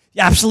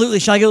 Yeah, absolutely.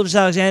 Shai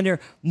Gilgeous-Alexander,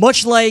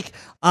 much like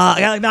a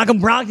guy like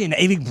Malcolm Brogdon,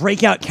 a big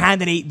breakout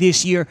candidate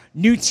this year.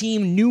 New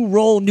team, new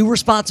role, new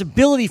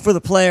responsibility for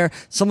the player,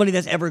 somebody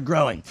that's ever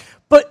growing.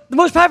 But the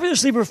most popular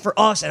sleeper for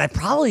us, and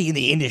probably in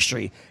the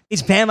industry,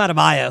 is Bam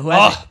Adebayo, who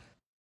has a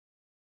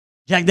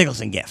Jack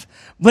Nicholson gif.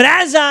 But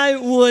as I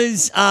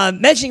was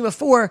mentioning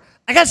before,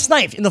 I got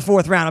sniped in the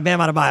 4th round of Bam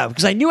Adebayo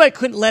because I knew I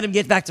couldn't let him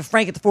get back to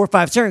Frank at the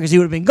 4-5 turn because he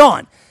would have been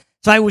gone.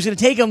 So I was going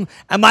to take him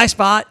at my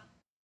spot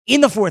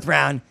in the 4th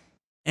round,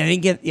 and I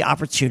didn't get the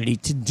opportunity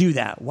to do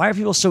that. Why are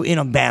people so in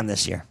on Bam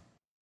this year?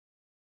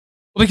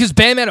 Well, because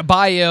Bam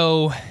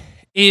Adebayo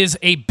is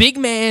a big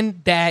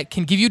man that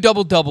can give you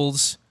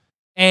double-doubles,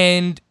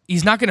 and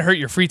he's not going to hurt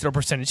your free throw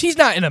percentage. He's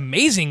not an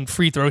amazing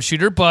free throw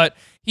shooter, but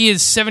he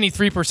is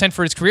 73%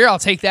 for his career. I'll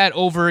take that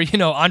over,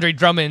 Andre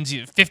Drummond's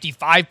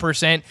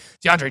 55%.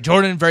 DeAndre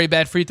Jordan, very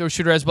bad free throw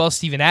shooter as well.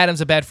 Steven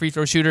Adams, a bad free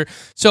throw shooter.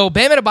 So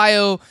Bam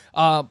Adebayo,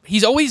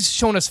 he's always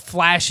shown us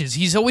flashes.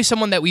 He's always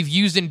someone that we've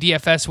used in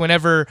DFS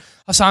whenever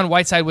Hassan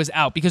Whiteside was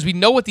out because we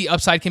know what the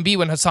upside can be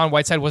when Hassan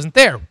Whiteside wasn't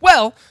there.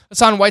 Well,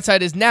 Hassan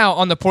Whiteside is now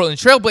on the Portland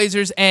Trail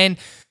Blazers, and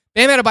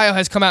Bam Adebayo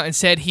has come out and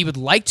said he would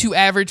like to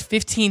average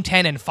 15,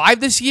 10, and 5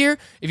 this year.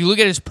 If you look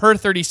at his per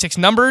 36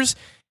 numbers,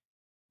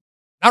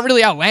 not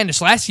really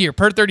outlandish. Last year,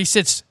 per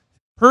 36,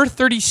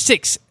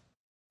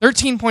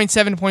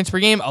 13.7 points per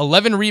game,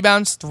 11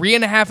 rebounds,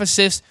 3.5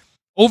 assists,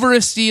 over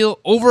a steal,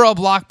 over a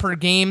block per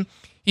game.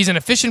 He's an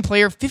efficient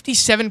player,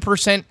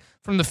 57%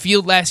 from the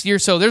field last year.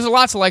 So there's a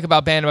lot to like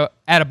about Bam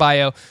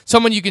Adebayo.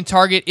 Someone you can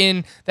target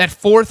in that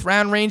 4th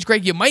round range,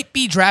 Greg. You might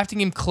be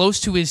drafting him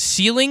close to his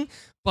ceiling,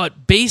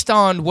 but based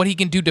on what he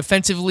can do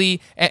defensively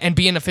and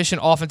be an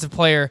efficient offensive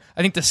player,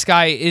 I think the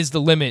sky is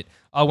the limit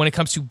when it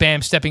comes to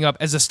Bam stepping up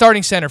as a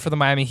starting center for the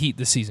Miami Heat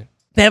this season.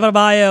 Bam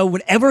Adebayo,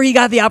 whenever he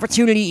got the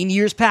opportunity in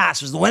years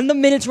past, was when the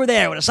minutes were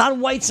there, when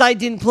Hassan Whiteside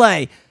didn't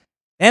play,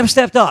 Bam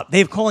stepped up.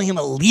 They're calling him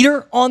a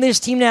leader on this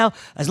team now.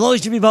 As long as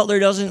Jimmy Butler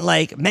doesn't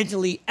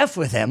mentally F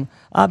with him,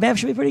 Bam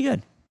should be pretty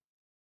good.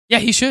 Yeah,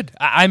 he should.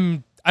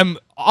 I'm on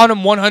him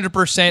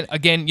 100%.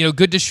 Again,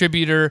 good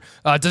distributor,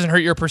 doesn't hurt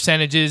your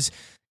percentages.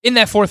 In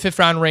that 4th, 5th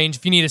round range,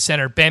 if you need a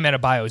center, Bam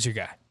Adebayo is your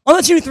guy. On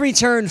the 2-3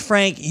 turn,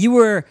 Frank, you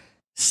were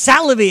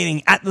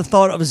salivating at the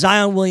thought of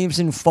Zion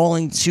Williamson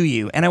falling to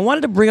you. And I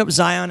wanted to bring up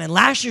Zion and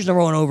last year's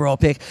number 1 overall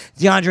pick,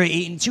 DeAndre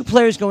Ayton, 2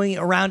 players going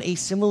around a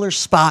similar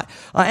spot,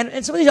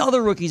 and some of these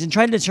other rookies, and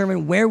trying to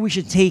determine where we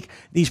should take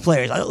these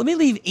players. Let me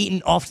leave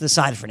Ayton off to the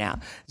side for now.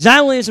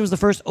 Zion Williamson was the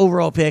first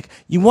overall pick.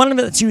 You wanted him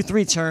at the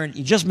 2-3 turn.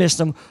 You just missed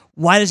him.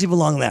 Why does he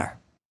belong there?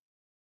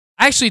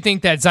 I actually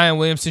think that Zion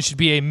Williamson should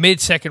be a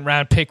mid-second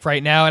round pick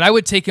right now, and I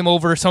would take him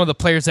over some of the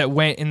players that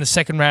went in the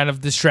 2nd round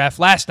of this draft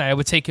last night. I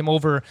would take him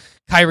over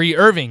Kyrie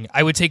Irving.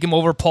 I would take him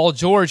over Paul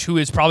George, who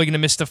is probably going to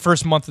miss the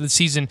first month of the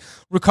season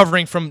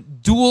recovering from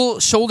dual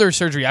shoulder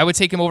surgery. I would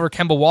take him over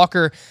Kemba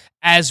Walker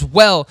as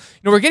well.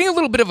 We're getting a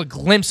little bit of a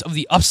glimpse of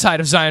the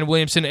upside of Zion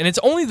Williamson, and it's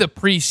only the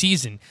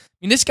preseason.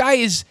 This guy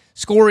is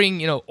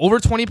scoring, over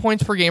 20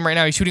 points per game right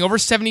now. He's shooting over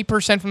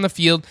 70% from the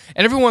field,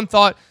 and everyone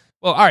thought,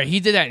 well, all right, he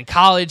did that in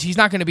college. He's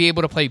not going to be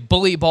able to play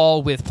bully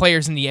ball with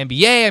players in the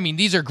NBA.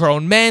 These are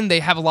grown men.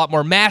 They have a lot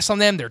more mass on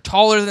them. They're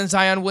taller than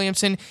Zion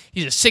Williamson.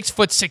 He's a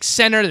 6'6"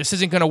 center. This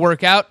isn't going to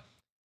work out.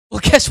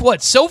 Well, guess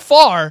what? So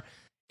far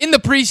in the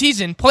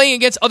preseason, playing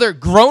against other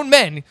grown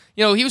men,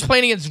 he was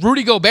playing against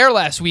Rudy Gobert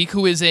last week,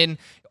 who is an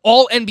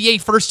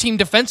all-NBA first-team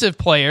defensive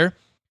player.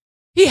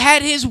 He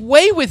had his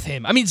way with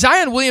him.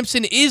 Zion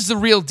Williamson is the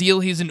real deal.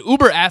 He's an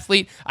uber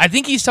athlete. I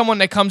think he's someone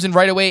that comes in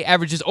right away,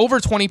 averages over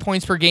 20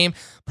 points per game,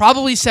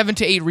 probably 7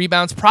 to 8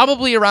 rebounds,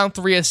 probably around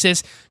 3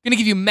 assists. Going to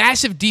give you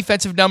massive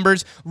defensive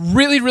numbers,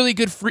 really, really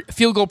good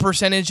field goal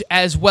percentage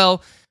as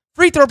well.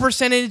 Free throw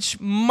percentage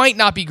might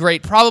not be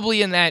great,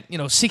 probably in that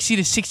 60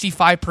 to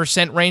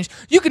 65% range.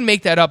 You can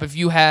make that up if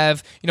you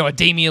have a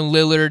Damian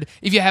Lillard,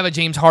 if you have a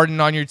James Harden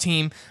on your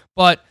team,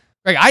 but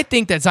Greg, I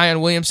think that Zion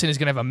Williamson is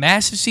going to have a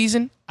massive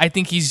season. I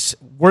think he's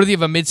worthy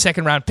of a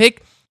mid-second round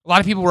pick. A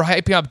lot of people were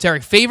hyping up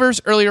Derek Favors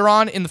earlier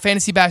on in the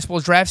fantasy basketball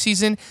draft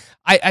season.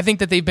 I think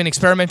that they've been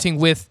experimenting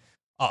with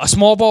a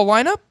small ball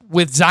lineup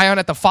with Zion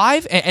at the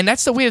 5, and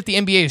that's the way that the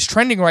NBA is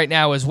trending right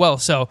now as well.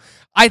 So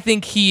I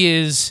think he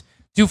is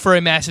due for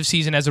a massive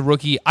season as a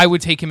rookie. I would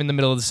take him in the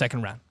middle of the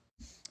 2nd round.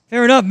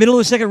 Fair enough. Middle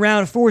of the 2nd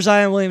round for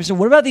Zion Williamson.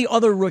 What about the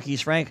other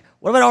rookies, Frank?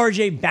 What about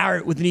R.J.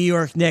 Barrett with the New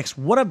York Knicks?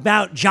 What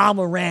about Ja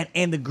Morant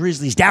and the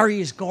Grizzlies?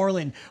 Darius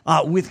Garland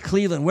with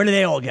Cleveland. Where do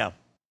they all go?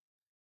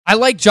 I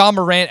like Ja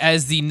Morant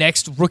as the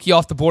next rookie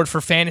off the board for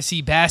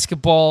fantasy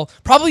basketball.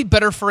 Probably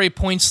better for a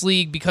points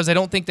league because I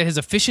don't think that his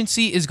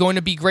efficiency is going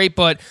to be great.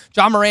 But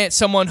Ja Morant,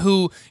 someone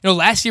who,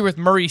 last year with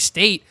Murray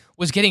State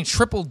was getting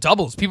triple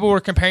doubles. People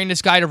were comparing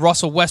this guy to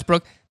Russell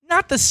Westbrook.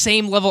 Not the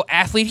same level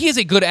athlete. He is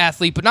a good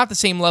athlete, but not the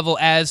same level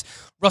as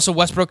Russell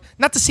Westbrook.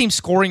 Not the same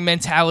scoring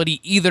mentality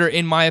either,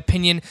 in my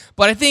opinion.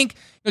 But I think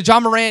Ja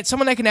Morant,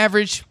 someone that can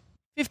average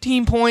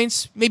 15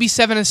 points, maybe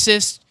 7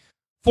 assists,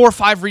 4 or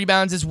 5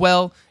 rebounds as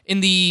well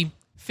in the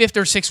 5th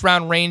or 6th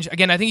round range.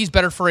 Again, I think he's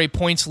better for a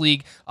points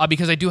league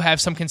because I do have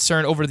some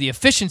concern over the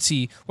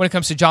efficiency when it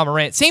comes to John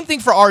Morant. Same thing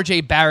for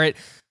RJ Barrett.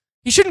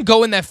 He shouldn't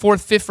go in that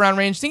 4th, 5th round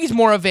range. I think he's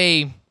more of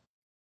a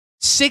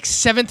 6th,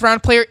 7th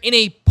round player in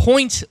a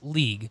points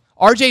league.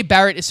 RJ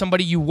Barrett is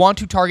somebody you want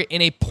to target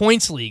in a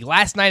points league.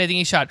 Last night, I think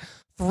he shot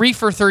 3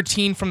 for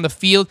 13 from the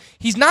field.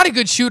 He's not a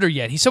good shooter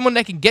yet. He's someone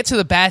that can get to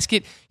the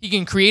basket. He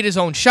can create his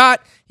own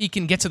shot. He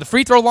can get to the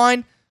free throw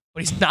line,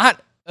 but he's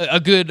not a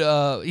good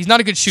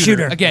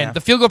shooter. Again,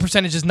 the field goal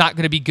percentage is not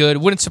going to be good. It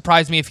wouldn't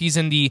surprise me if he's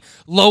in the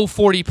low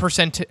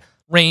 40%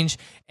 range,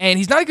 and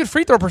he's not a good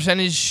free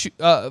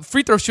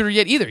throw shooter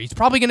yet either. He's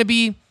probably going to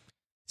be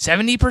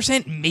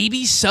 70%,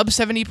 maybe sub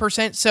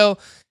 70%. So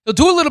he'll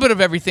do a little bit of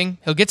everything.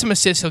 He'll get some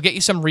assists. He'll get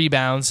you some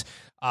rebounds,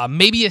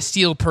 maybe a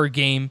steal per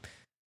game.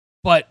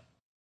 But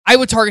I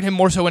would target him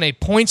more so in a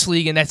points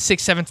league in that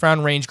 6th, 7th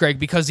round range, Greg,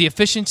 because the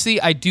efficiency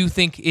I do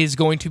think is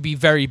going to be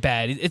very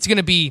bad. It's going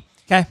to be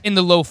in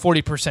the low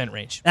 40%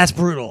 range. That's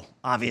brutal,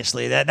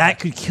 obviously. That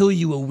could kill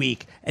you a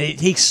week, and it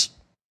takes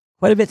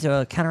quite a bit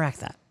to counteract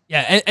that.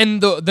 Yeah,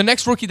 and the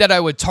next rookie that I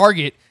would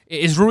target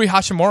is Rui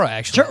Hachimura,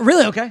 actually. Sure,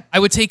 really? Okay. I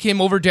would take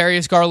him over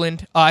Darius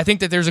Garland. I think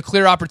that there's a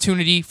clear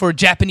opportunity for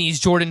Japanese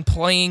Jordan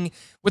playing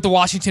with the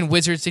Washington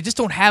Wizards. They just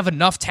don't have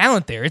enough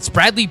talent there. It's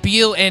Bradley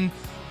Beal and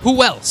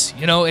who else?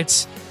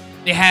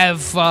 They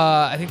have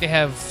I think they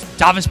have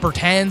Davis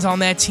Bertans on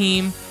that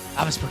team.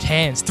 Davis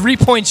Bertans,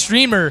 3-point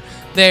streamer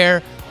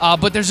there,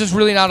 but there's just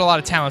really not a lot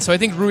of talent. So I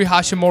think Rui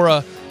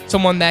Hachimura,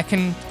 someone that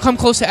can come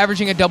close to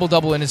averaging a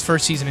double-double in his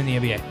first season in the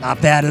NBA.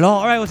 Not bad at all.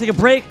 All right, we'll take a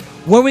break.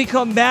 When we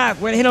come back,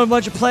 we're going to hit on a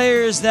bunch of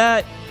players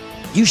that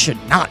you should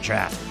not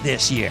draft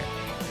this year.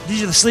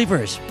 These are the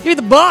sleepers. You're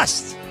the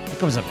bust. That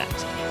comes up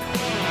next.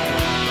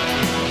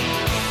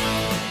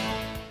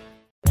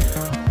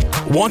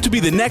 Want to be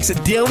the next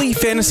daily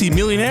fantasy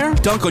millionaire?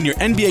 Dunk on your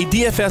NBA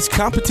DFS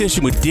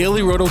competition with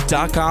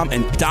DailyRoto.com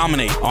and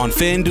dominate on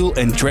FanDuel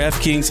and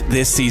DraftKings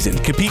this season.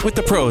 Compete with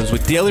the pros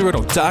with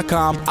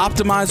DailyRoto.com,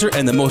 Optimizer,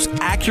 and the most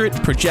accurate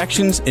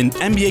projections in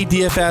NBA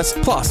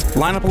DFS, plus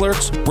lineup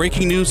alerts,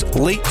 breaking news,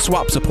 late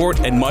swap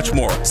support, and much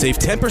more. Save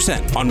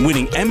 10% on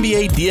winning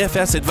NBA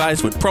DFS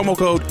advice with promo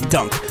code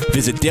DUNK.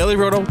 Visit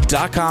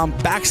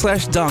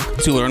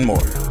DailyRoto.com/dunk to learn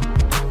more.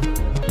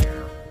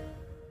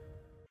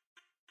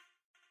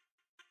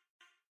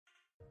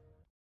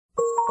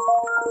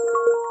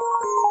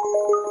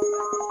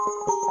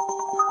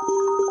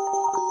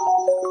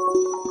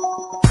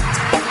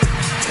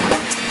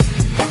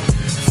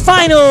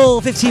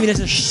 Final 15 minutes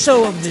or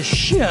so of the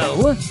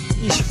show.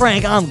 He's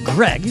Frank. I'm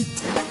Greg.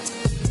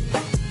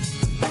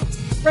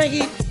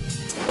 Frankie,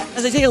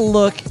 as I take a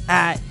look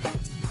at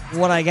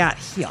what I got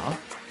here,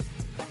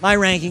 my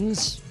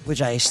rankings,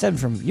 which I stemmed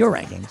from your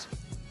rankings,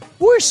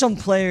 who are some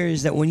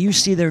players that when you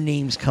see their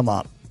names come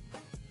up,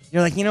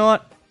 you're like, you know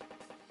what?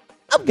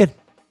 I'm good.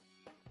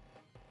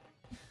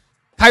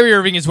 Kyrie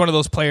Irving is one of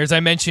those players I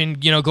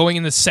mentioned, going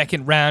in the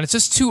 2nd round. It's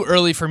just too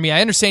early for me.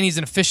 I understand he's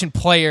an efficient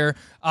player,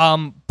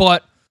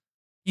 but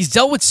he's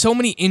dealt with so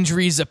many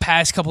injuries the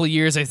past couple of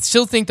years. I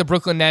still think the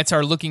Brooklyn Nets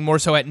are looking more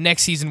so at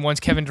next season once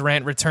Kevin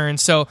Durant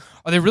returns. So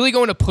are they really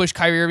going to push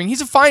Kyrie Irving?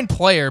 He's a fine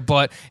player,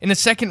 but in the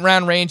 2nd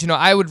round range,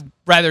 I would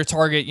rather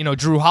target,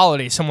 Drew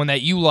Holiday, someone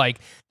that you like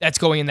that's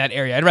going in that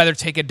area. I'd rather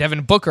take a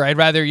Devin Booker. I'd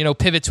rather,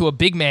 pivot to a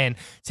big man,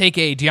 take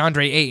a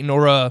DeAndre Ayton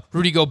or a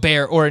Rudy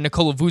Gobert or a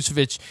Nikola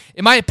Vucevic.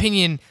 In my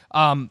opinion,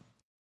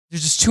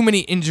 there's just too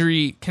many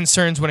injury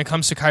concerns when it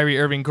comes to Kyrie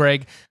Irving,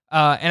 Greg.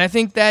 And I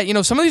think that,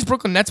 some of these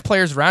Brooklyn Nets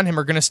players around him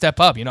are going to step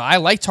up. I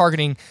like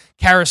targeting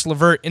Karis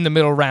LeVert in the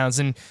middle rounds.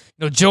 And,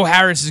 Joe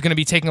Harris is going to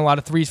be taking a lot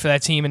of threes for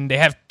that team. And they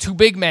have 2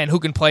 big men who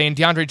can play in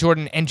DeAndre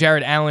Jordan and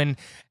Jared Allen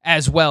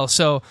as well.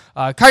 So,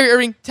 Kyrie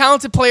Irving,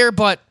 talented player,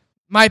 but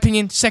my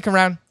opinion, 2nd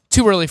round,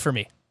 too early for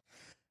me.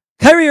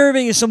 Kyrie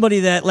Irving is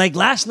somebody that, like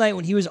last night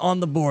when he was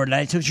on the board and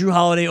I took Drew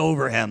Holiday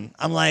over him,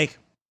 I'm like,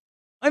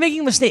 I'm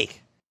making a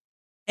mistake.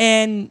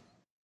 And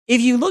if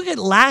you look at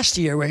last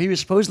year where he was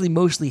supposedly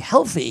mostly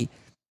healthy,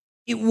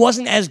 it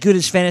wasn't as good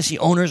as fantasy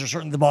owners or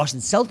certainly the Boston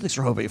Celtics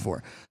were hoping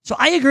for. So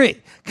I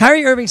agree.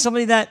 Kyrie Irving is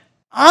somebody that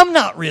I'm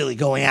not really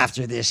going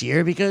after this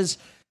year because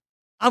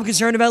I'm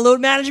concerned about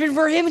load management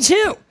for him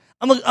too.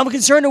 I'm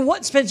concerned of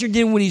what Spencer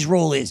Dinwiddie's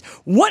role is,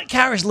 what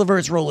Karis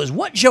LeVert's role is,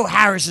 what Joe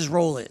Harris's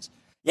role is.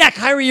 Yeah,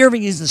 Kyrie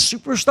Irving is the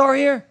superstar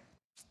here.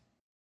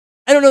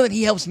 I don't know that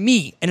he helps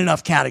me in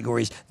enough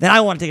categories that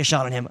I want to take a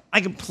shot on him. I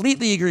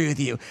completely agree with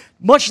you.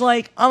 Much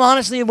like I'm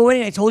honestly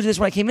avoiding, I told you this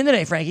when I came in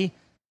today, Frankie,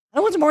 I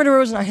don't want DeMar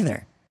DeRozan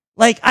either.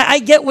 Like, I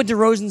get what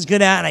DeRozan's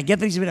good at, and I get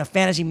that he's been a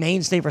fantasy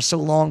mainstay for so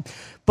long.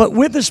 But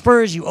with the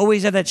Spurs, you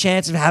always have that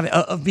chance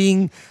of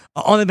being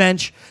on the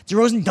bench.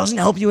 DeRozan doesn't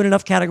help you in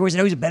enough categories. I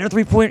know he's a better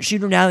three-point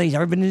shooter now than he's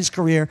ever been in his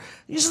career.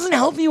 He just doesn't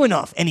help you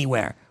enough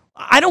anywhere.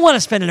 I don't want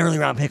to spend an early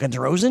round pick on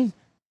DeRozan.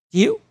 Do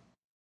you?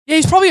 Yeah,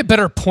 he's probably a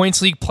better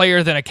points league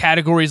player than a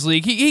categories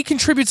league. He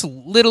contributes a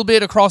little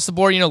bit across the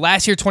board.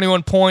 Last year,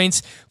 21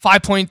 points,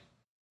 5.3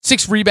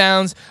 6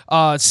 rebounds,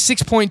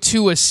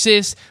 6.2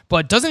 assists,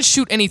 but doesn't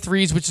shoot any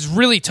threes, which is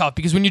really tough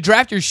because when you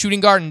draft your shooting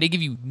guard and they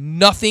give you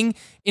nothing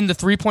in the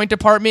 3-point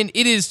department,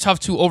 it is tough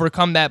to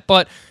overcome that.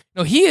 But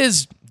he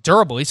is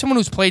durable. He's someone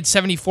who's played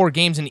 74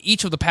 games in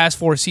each of the past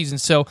 4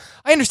 seasons. So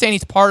I understand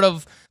he's part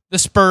of the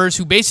Spurs,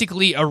 who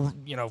basically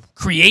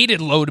created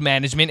load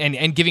management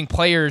and giving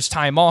players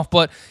time off.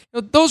 But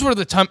those were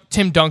the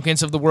Tim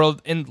Duncans of the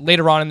world, and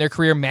later on in their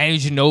career, Manu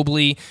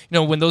Ginobili.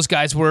 When those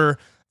guys were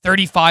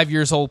 35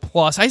 years old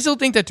plus. I still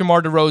think that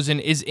DeMar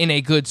DeRozan is in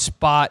a good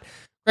spot.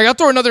 Greg, I'll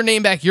throw another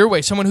name back your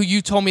way. Someone who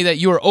you told me that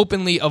you are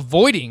openly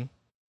avoiding.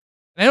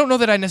 And I don't know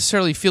that I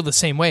necessarily feel the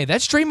same way.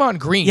 That's Draymond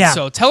Green. Yeah.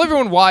 So tell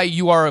everyone why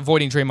you are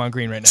avoiding Draymond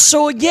Green right now.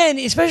 So again,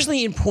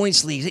 especially in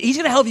points leagues, he's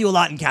going to help you a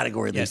lot in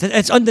category leagues.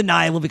 That's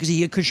undeniable because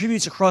he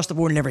contributes across the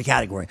board in every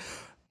category.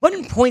 But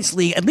in points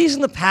league, at least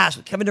in the past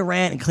with Kevin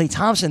Durant and Klay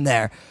Thompson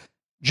there,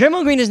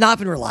 Draymond Green has not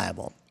been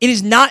reliable. We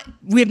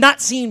have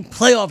not seen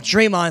playoff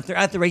Draymond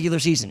throughout the regular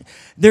season.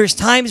 There's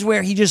times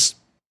where he just,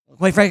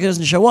 quite frankly,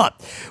 doesn't show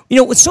up.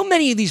 With so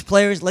many of these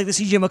players, like the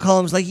CJ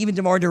McCollums, like even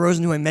DeMar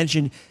DeRozan, who I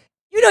mentioned,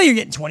 you're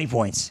getting 20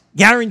 points.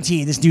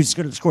 Guaranteed this dude's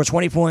going to score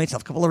 20 points,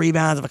 have a couple of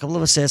rebounds, have a couple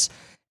of assists.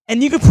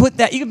 And you can put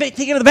that, you can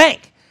take it to the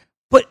bank.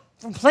 But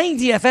from playing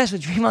DFS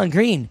with Draymond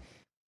Green,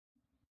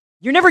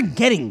 you're never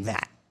getting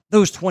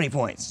those 20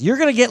 points. You're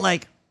going to get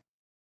like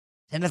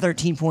 10 to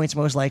 13 points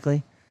most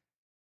likely.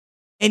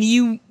 And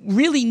you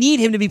really need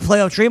him to be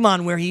playoff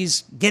Draymond where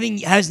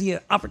has the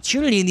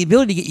opportunity and the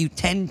ability to get you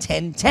 10,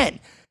 10, 10.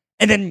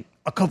 And then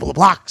a couple of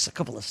blocks, a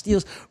couple of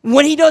steals.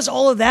 When he does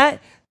all of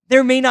that,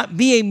 there may not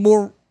be a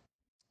more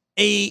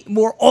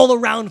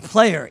all-around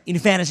player in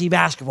fantasy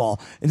basketball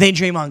than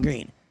Draymond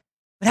Green.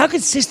 But how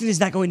consistent is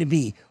that going to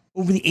be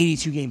over the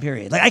 82-game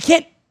period? Like, I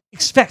can't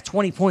expect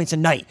 20 points a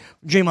night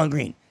from Draymond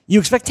Green. You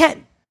expect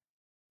 10.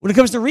 When it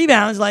comes to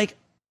rebounds,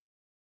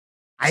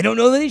 I don't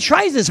know that he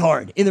tries this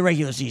hard in the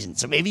regular season.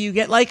 So maybe you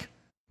get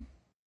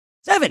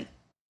 7.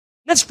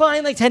 That's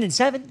fine, 10 and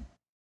 7.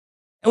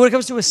 And when it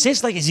comes to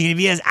assists, is he going to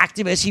be as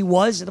active as he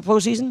was in the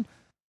postseason?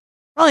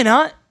 Probably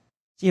not.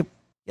 So you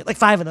get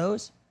 5 of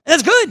those. And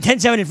that's good. 10,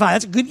 7, and 5.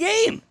 That's a good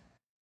game.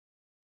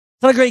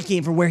 It's not a great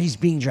game for where he's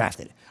being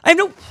drafted. I have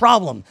no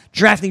problem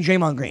drafting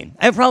Draymond Green.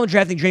 I have a problem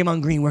drafting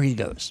Draymond Green where he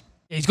goes.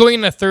 He's going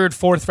in the 3rd,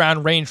 4th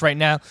round range right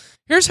now.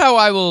 Here's how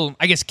I will,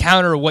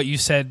 counter what you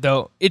said,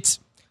 though.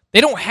 They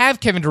don't have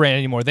Kevin Durant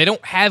anymore. They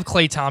don't have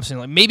Klay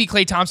Thompson. Maybe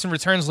Klay Thompson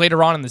returns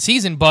later on in the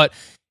season, but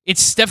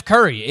it's Steph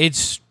Curry.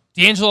 It's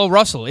D'Angelo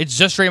Russell. It's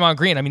just Draymond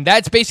Green.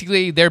 That's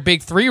basically their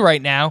big 3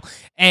 right now.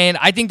 And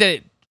I think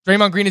that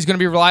Draymond Green is going to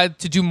be relied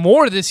to do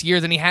more this year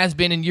than he has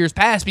been in years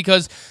past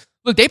because,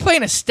 look, they play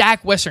in a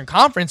stacked Western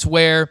Conference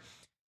where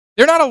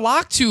they're not a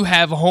lock to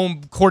have a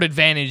home court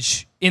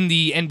advantage in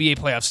the NBA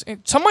playoffs.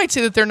 Some might say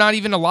that they're not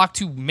even a lock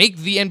to make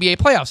the NBA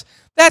playoffs.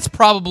 That's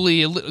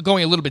probably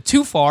going a little bit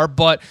too far,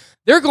 but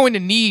they're going to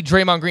need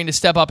Draymond Green to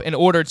step up in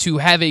order to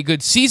have a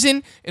good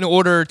season, in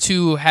order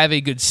to have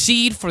a good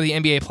seed for the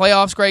NBA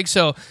playoffs, Greg.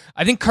 So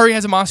I think Curry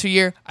has a monster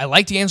year. I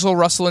like D'Angelo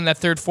Russell in that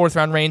 3rd, 4th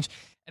round range.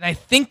 And I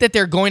think that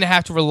they're going to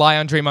have to rely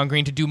on Draymond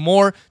Green to do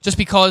more just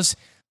because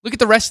look at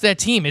the rest of that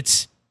team.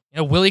 It's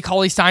Willie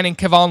Cauley-Stein and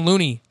Kevon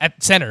Looney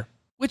at center,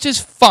 which is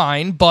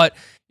fine, but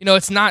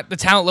it's not the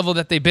talent level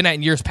that they've been at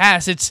in years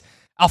past. It's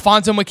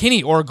Alfonso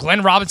McKinney or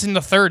Glenn Robinson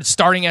III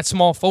starting at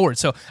small forward.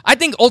 So I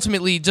think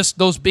ultimately just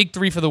those big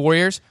 3 for the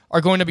Warriors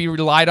are going to be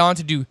relied on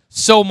to do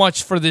so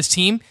much for this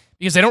team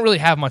because they don't really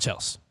have much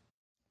else.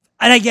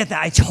 And I get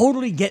that. I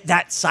totally get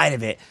that side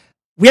of it.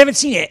 We haven't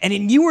seen it.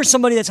 And you were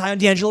somebody that's high on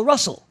D'Angelo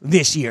Russell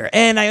this year.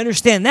 And I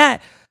understand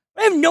that.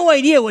 But I have no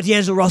idea what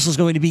D'Angelo Russell is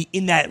going to be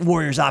in that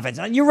Warriors offense.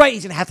 And you're right.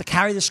 He's going to have to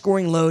carry the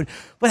scoring load.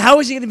 But how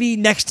is he going to be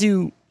next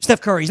to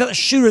Steph Curry? He's not the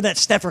shooter that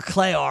Steph or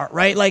Klay are,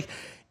 right?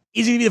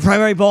 Is he going to be the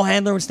primary ball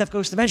handler when Steph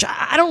goes to the bench?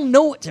 I don't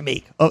know what to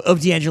make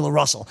of D'Angelo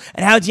Russell.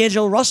 And how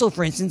D'Angelo Russell,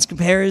 for instance,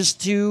 compares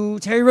to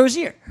Terry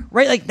Rozier,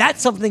 right?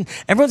 That's something,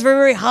 everyone's very,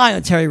 very high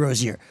on Terry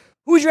Rozier.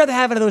 Who would you rather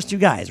have out of those 2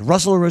 guys,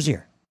 Russell or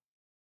Rozier?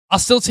 I'll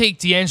still take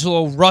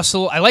D'Angelo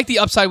Russell. I like the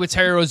upside with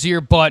Terry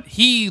Rozier, but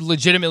he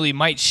legitimately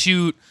might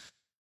shoot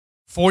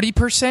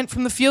 40%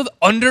 from the field,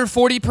 under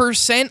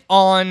 40%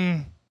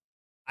 on,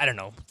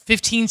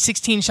 15,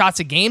 16 shots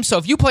a game. So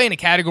if you play in a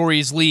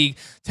categories league,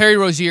 Terry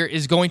Rozier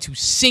is going to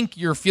sink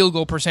your field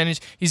goal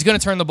percentage. He's going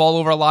to turn the ball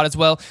over a lot as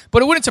well.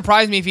 But it wouldn't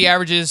surprise me if he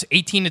averages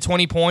 18 to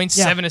 20 points,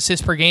 7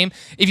 assists per game.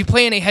 If you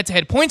play in a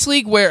head-to-head points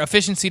league where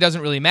efficiency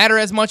doesn't really matter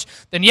as much,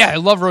 then I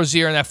love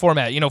Rozier in that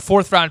format.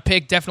 4th round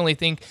pick, definitely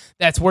think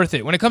that's worth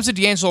it. When it comes to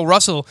D'Angelo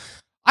Russell,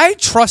 I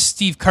trust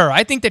Steve Kerr.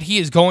 I think that he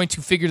is going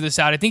to figure this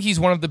out. I think he's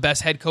one of the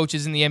best head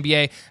coaches in the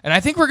NBA, and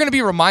I think we're going to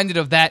be reminded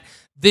of that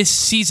this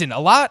season a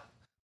lot.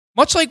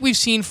 Much like we've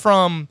seen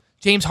from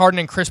James Harden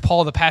and Chris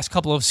Paul the past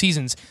couple of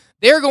seasons,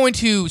 they're going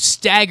to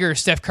stagger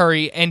Steph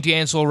Curry and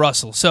D'Angelo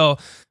Russell. So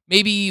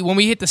maybe when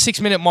we hit the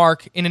 6-minute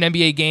mark in an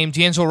NBA game,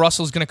 D'Angelo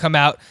Russell is going to come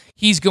out.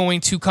 He's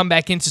going to come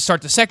back in to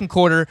start the 2nd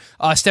quarter.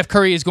 Steph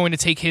Curry is going to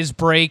take his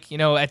break,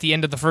 at the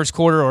end of the 1st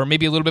quarter or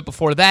maybe a little bit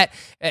before that,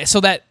 so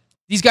that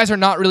these guys are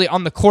not really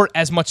on the court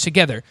as much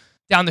together.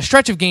 Down the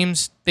stretch of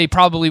games, they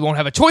probably won't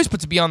have a choice but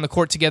to be on the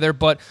court together.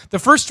 But the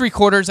first 3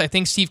 quarters, I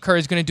think Steve Kerr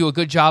is going to do a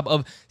good job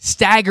of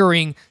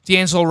staggering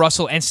D'Angelo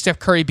Russell and Steph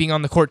Curry being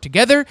on the court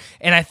together.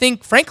 And I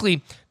think,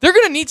 frankly, they're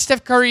going to need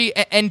Steph Curry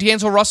and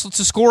D'Angelo Russell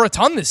to score a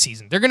ton this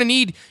season. They're going to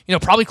need,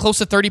 probably close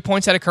to 30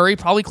 points out of Curry,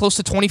 probably close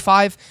to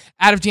 25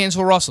 out of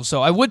D'Angelo Russell.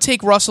 So I would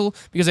take Russell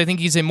because I think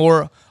he's a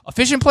more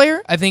efficient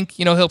player. I think,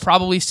 he'll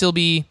probably still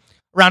be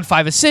around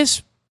 5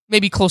 assists,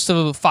 maybe close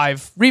to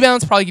 5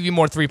 rebounds, probably give you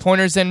more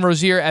 3-pointers than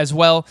Rozier as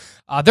well.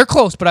 They're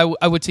close, but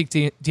I would take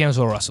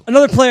D'Angelo Russell.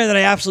 Another player that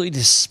I absolutely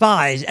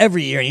despise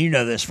every year, and you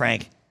know this,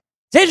 Frank,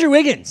 it's Andrew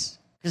Wiggins.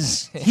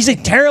 He's a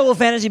terrible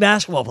fantasy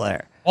basketball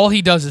player. All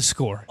he does is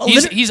score.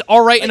 He's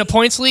all right in a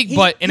points league,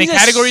 but in a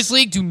categories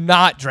league, do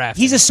not draft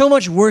him. He's a so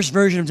much worse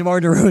version of DeMar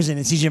DeRozan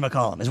and CJ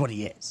McCollum is what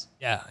he is.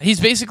 Yeah, he's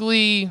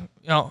basically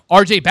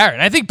RJ Barrett.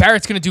 And I think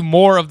Barrett's going to do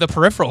more of the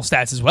peripheral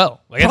stats as well.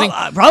 I think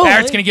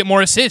Barrett's going to get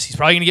more assists. He's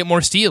probably going to get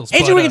more steals.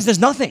 Andrew Wiggins does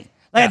nothing.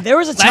 There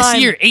was a time last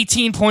year,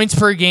 18 points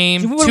per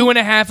game,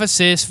 2.5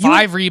 assists,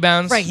 5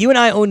 rebounds. Frank, you and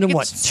I owned him.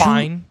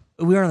 Fine.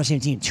 We were on the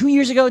same team 2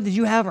 years ago. Did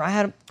you have or I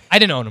had him? I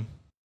didn't own him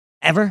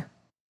ever.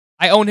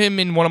 I owned him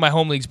in one of my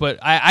home leagues, but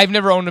I've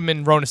never owned him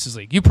in Ronus's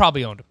league. You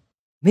probably owned him.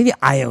 Maybe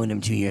I owned him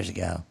 2 years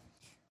ago.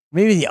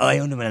 Maybe I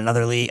owned him in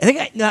another league. I think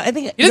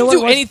he didn't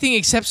do anything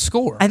except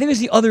score. I think it was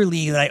the other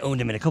league that I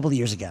owned him in a couple of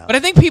years ago. But I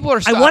think people are.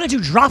 I wanted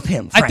to drop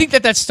him. Frank. I think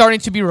that's starting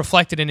to be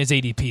reflected in his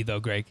ADP, though,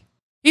 Greg.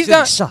 He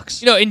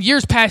sucks. In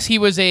years past, he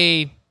was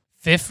a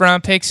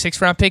 5th-round pick,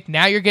 6th-round pick.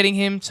 Now you're getting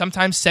him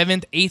sometimes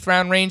 7th,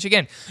 8th-round range.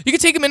 Again, you could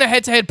take him in a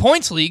head-to-head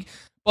points league,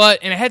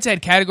 but in a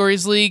head-to-head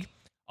categories league,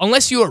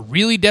 unless you are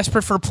really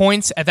desperate for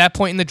points at that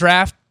point in the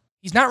draft,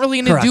 he's not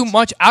really going to do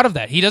much out of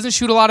that. He doesn't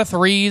shoot a lot of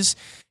threes.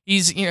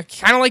 He's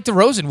kind of like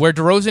DeRozan, where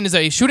DeRozan is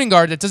a shooting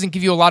guard that doesn't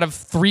give you a lot of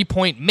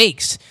 3-point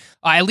makes.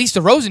 At least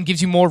DeRozan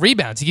gives you more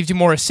rebounds. He gives you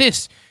more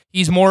assists.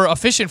 He's more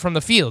efficient from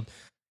the field.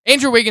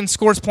 Andrew Wiggins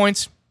scores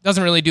points,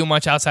 doesn't really do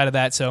much outside of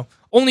that, so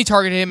only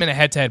target him in a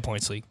head-to-head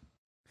points league.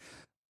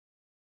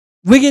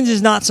 Wiggins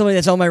is not somebody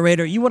that's on my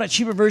radar. You want a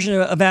cheaper version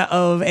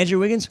of Andrew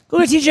Wiggins? Go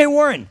to TJ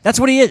Warren. That's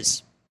what he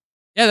is.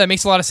 Yeah, that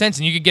makes a lot of sense.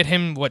 And you could get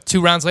him,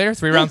 2 rounds later,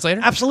 3 rounds later?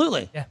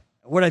 Absolutely. Yeah.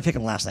 Where did I pick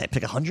him last night?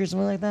 Pick 100,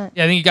 something like that?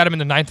 Yeah, I think you got him in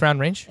the 9th round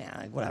range.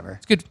 Yeah, whatever.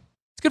 It's good.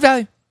 It's good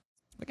value.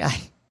 My guy.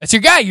 That's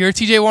your guy. You're a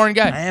TJ Warren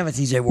guy. I am a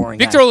TJ Warren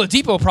Victor guy.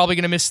 Oladipo probably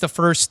going to miss the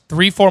first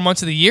 3-4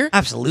 months of the year.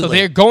 Absolutely. So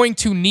they're going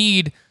to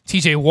need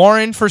TJ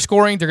Warren for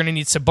scoring. They're going to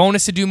need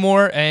Sabonis to do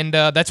more. And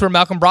that's where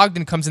Malcolm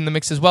Brogdon comes in the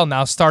mix as well,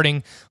 now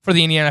starting for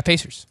the Indiana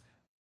Pacers.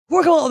 Who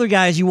are a couple other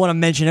guys you want to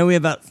mention? I know we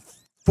have about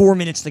 4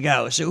 minutes to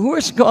go. So who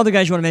are some other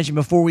guys you want to mention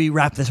before we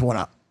wrap this one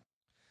up?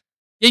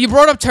 Yeah, you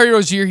brought up Terry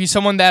Rozier. He's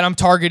someone that I'm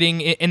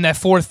targeting in that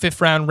 4th, 5th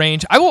round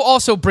range. I will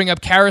also bring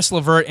up Karis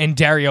LeVert and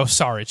Dario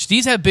Saric.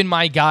 These have been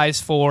my guys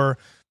for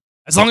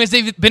as long as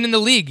they've been in the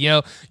league.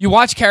 You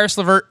watch Karis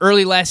LeVert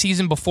early last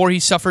season before he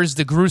suffers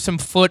the gruesome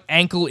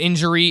ankle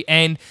injury,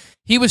 and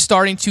he was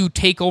starting to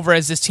take over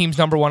as this team's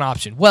number 1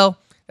 option. Well,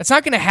 that's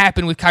not going to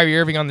happen with Kyrie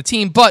Irving on the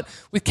team, but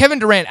with Kevin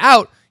Durant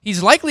out,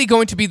 he's likely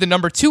going to be the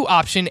number 2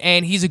 option,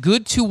 and he's a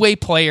good two-way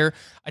player.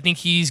 I think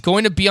he's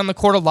going to be on the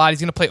court a lot. He's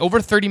going to play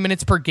over 30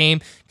 minutes per game.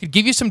 Could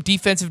give you some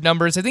defensive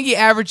numbers. I think he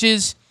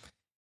averages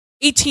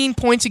 18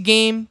 points a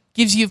game,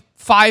 gives you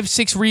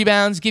 5-6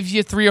 rebounds, gives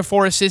you 3 or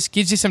 4 assists,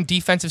 gives you some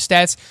defensive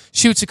stats,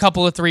 shoots a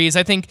couple of threes.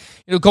 I think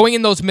going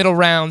in those middle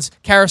rounds,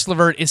 Karis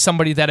LeVert is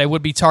somebody that I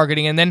would be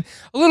targeting. And then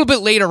a little bit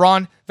later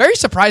on, very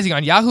surprising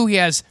on Yahoo, he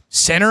has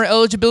center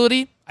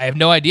eligibility. I have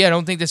no idea. I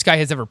don't think this guy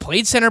has ever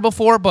played center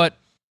before, but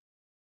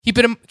keep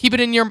it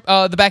in your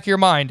the back of your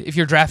mind if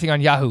you're drafting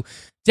on Yahoo.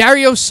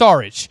 Dario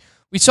Saric.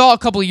 We saw a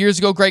couple of years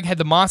ago, Greg had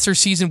the monster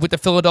season with the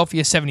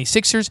Philadelphia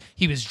 76ers.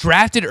 He was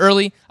drafted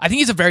early. I think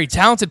he's a very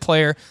talented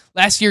player.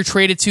 Last year,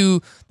 traded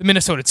to the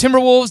Minnesota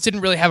Timberwolves.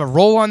 Didn't really have a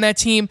role on that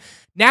team.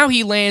 Now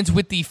he lands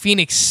with the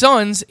Phoenix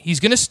Suns. He's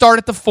going to start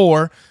at the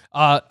 4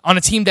 on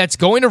a team that's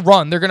going to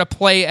run. They're going to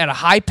play at a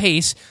high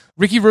pace.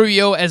 Ricky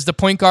Rubio, as the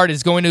point guard,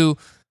 is going to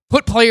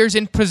put players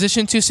in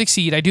position to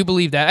succeed. I do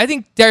believe that. I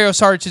think Dario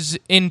Saric is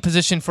in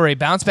position for a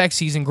bounce-back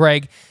season,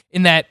 Greg,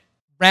 in that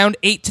round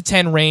 8 to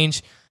 10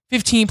 range.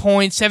 15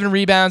 points, 7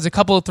 rebounds, a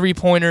couple of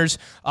 3-pointers.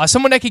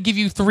 Someone that could give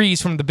you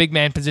threes from the big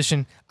man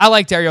position. I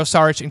like Dario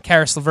Saric and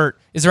Karis LeVert.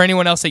 Is there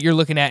anyone else that you're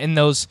looking at in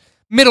those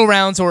middle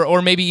rounds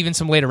or maybe even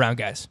some later round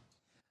guys?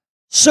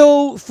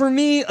 So, for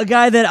me, a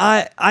guy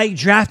that I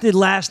drafted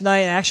last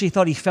night, I actually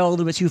thought he fell a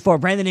little bit too far,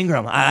 Brandon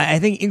Ingram. I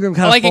think Ingram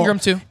kind of Ingram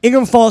too.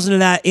 Ingram falls into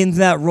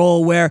that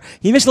role where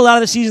he missed a lot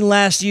of the season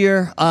last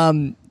year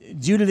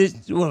due to this,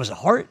 what was it,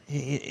 heart?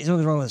 Is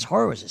something wrong with his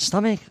heart? Was it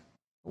stomach?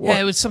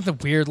 Yeah, it was something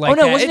weird like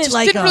that. Wasn't it just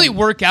didn't really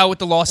work out with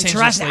the Los Angeles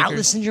Lakers. Thoracic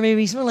outlet syndrome,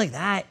 maybe something like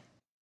that.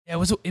 Yeah,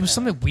 it was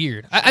something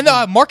weird. I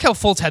know Markelle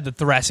Fultz had the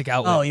thoracic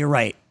outlet. Oh, you're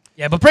right.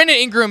 Yeah, but Brandon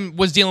Ingram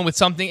was dealing with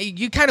something.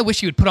 You kind of wish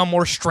he would put on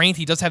more strength.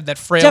 He does have that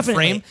frail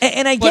Definitely. frame.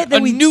 And I get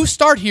that a new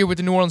start here with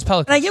the New Orleans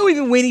Pelicans. And I get we've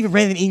been waiting for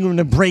Brandon Ingram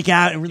to break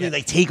out and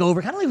really take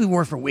over, kind of like we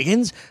were for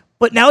Wiggins.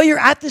 But now you're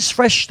at this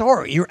fresh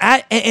start. You're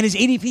at, and his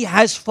ADP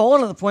has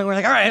fallen to the point where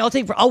all right, I'll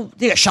take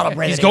a shot at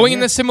Brandon. He's going Ingram.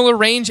 in the similar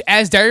range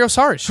as Dario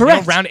Saric.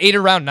 Correct. Round 8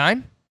 or round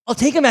 9. I'll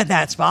take him at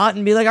that spot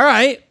and be like, all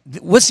right,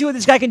 let's see what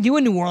this guy can do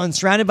in New Orleans,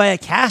 surrounded by a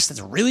cast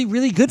that's really,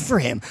 really good for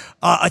him.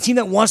 A team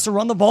that wants to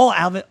run the ball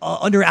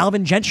under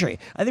Alvin Gentry.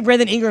 I think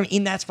Brandon Ingram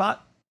in that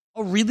spot,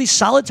 a really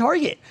solid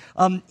target.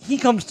 He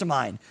comes to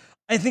mind.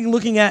 I think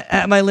looking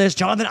at my list,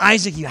 Jonathan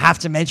Isaac, you have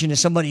to mention, is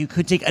somebody who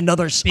could take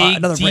another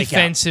breakout.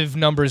 Defensive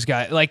numbers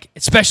guy, like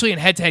especially in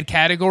head-to-head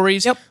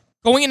categories. Yep.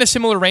 Going in a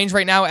similar range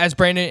right now as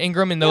Brandon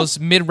Ingram in those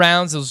mid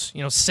rounds, those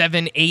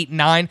 7, 8,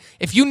 9.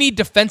 If you need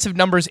defensive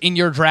numbers in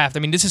your draft, I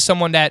mean, this is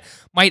someone that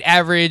might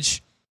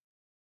average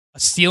a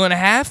steal and a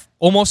half,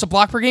 almost a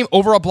block per game,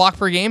 over a block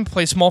per game.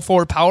 Play small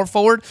forward, power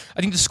forward. I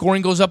think the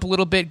scoring goes up a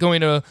little bit.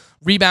 Going to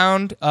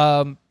rebound,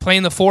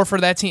 playing the 4 for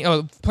that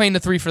team, playing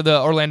the 3 for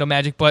the Orlando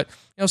Magic, but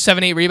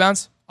 7, 8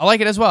 rebounds. I like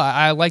it as well.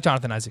 I like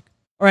Jonathan Isaac.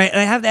 All right, and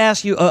I have to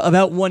ask you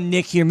about one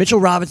Nick here. Mitchell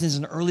Robinson's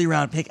an early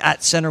round pick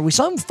at center. We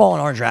saw him fall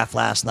in our draft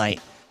last night.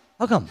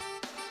 How come?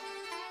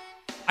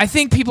 I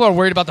think people are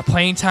worried about the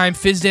playing time.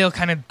 Fizdale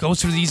kind of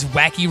goes through these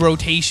wacky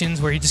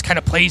rotations where he just kind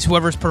of plays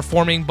whoever's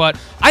performing, but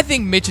I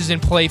think Mitch is in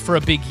play for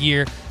a big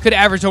year. Could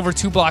average over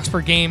 2 blocks per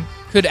game.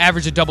 Could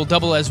average a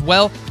double-double as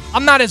well.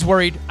 I'm not as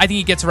worried. I think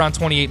he gets around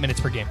 28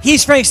 minutes per game.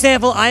 He's Frank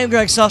Stanfield. I am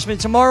Greg Sussman.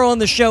 Tomorrow on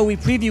the show, we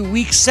preview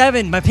Week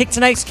 7. My pick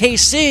tonight's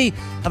KC.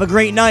 Have a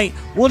great night.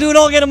 We'll do it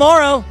all again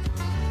tomorrow.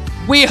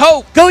 We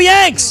hope. Go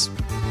Yanks!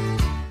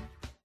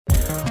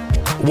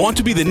 Want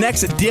to be the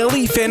next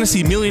daily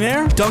fantasy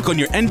millionaire? Dunk on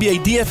your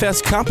NBA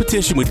DFS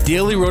competition with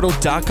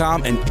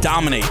DailyRoto.com and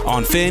dominate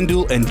on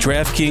FanDuel and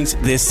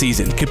DraftKings this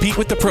season. Compete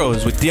with the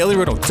pros with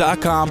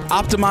DailyRoto.com,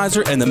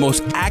 Optimizer, and the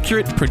most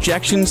accurate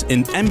projections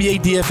in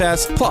NBA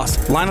DFS, plus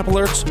lineup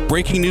alerts,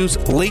 breaking news,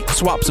 late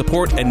swap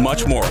support, and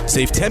much more.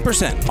 Save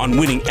 10% on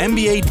winning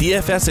NBA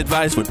DFS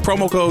advice with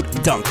promo code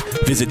DUNK.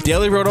 Visit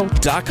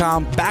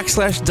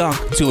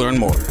DailyRoto.com/dunk to learn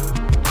more.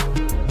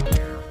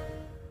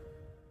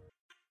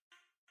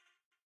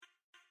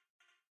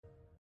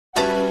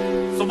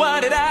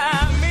 What did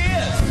I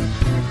miss?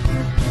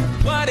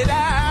 What did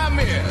I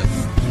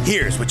miss?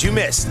 Here's what you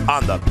missed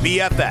on the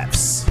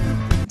BFFs.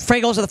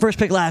 Frank also the first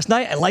pick last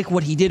night. I like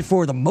what he did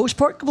for the most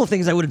part. A couple of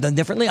things I would have done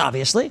differently,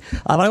 obviously.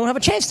 But I won't have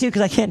a chance to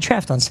because I can't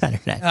draft on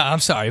Saturday. I'm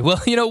sorry.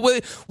 Well,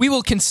 we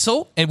will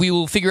consult and we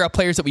will figure out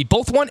players that we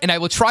both want, and I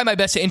will try my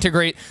best to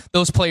integrate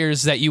those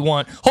players that you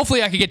want.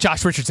 Hopefully I can get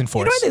Josh Richardson for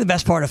You know what I us. think the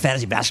best part of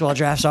fantasy basketball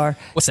drafts are?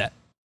 What's that?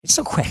 It's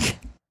so quick.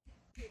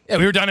 Yeah,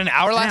 we were done in an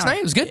hour last night.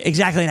 It was good.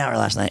 Exactly an hour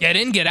last night. Get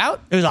in, get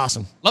out. It was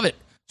awesome. Love it.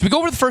 Should we go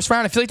over the first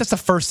round? I feel like that's the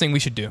first thing we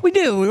should do. We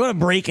do. We want to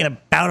break in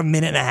about a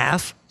minute and a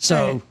half.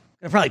 So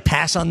I'll probably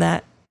pass on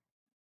that.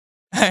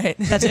 All right.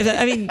 There's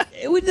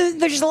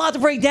just a lot to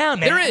break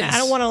down, man. There is. I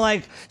don't want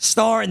to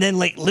start and then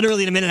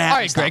literally in a minute and a half. All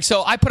right, Greg.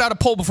 So I put out a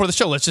poll before the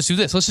show. Let's just do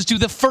this. Let's just do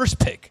the first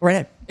pick. Right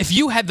ahead. If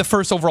you had the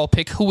first overall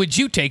pick, who would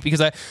you take?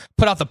 Because I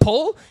put out the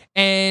poll,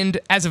 and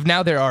as of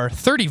now, there are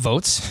 30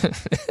 votes.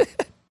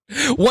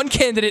 One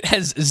candidate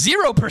has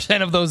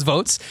 0% of those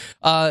votes.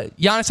 Giannis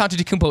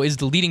Antetokounmpo is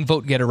the leading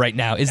vote getter right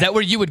now. Is that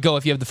where you would go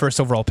if you have the first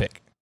overall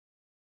pick?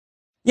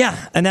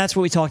 Yeah, and that's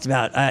what we talked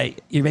about.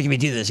 You're making me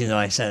do this, even though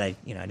I said I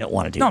don't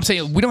want to do. No, I'm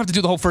saying we don't have to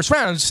do the whole first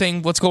round. I'm just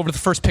saying let's go over to the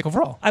first pick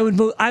overall. I would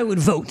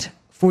vote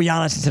for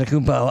Giannis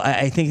Antetokounmpo.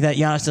 I think that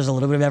Giannis does a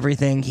little bit of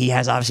everything. He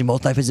has obviously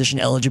multi-position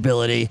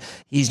eligibility.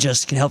 He's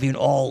just can help you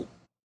in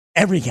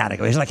every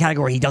category. There's not a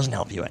category he doesn't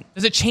help you in.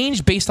 Does it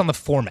change based on the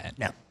format?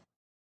 No.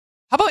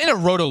 How about in a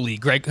roto league,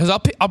 Greg? Because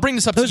I'll bring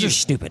this up to you. Those are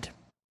stupid.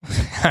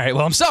 All right,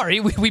 well, I'm sorry.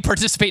 We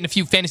participate in a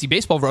few fantasy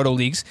baseball roto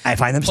leagues. I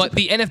find them But stupid.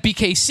 the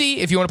NFBKC,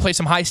 if you want to play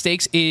some high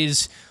stakes,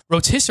 is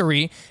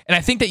rotisserie. And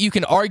I think that you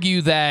can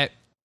argue that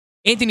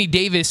Anthony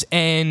Davis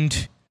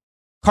and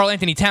Karl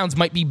Anthony Towns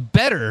might be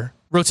better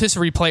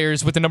rotisserie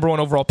players with the number 1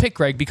 overall pick,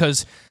 Greg,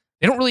 because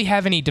they don't really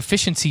have any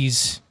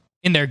deficiencies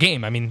in their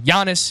game. I mean,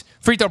 Giannis,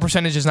 free throw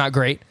percentage is not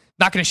great.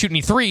 Not going to shoot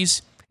any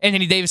threes.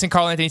 Anthony Davis and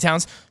Karl Anthony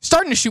Towns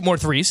starting to shoot more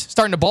threes,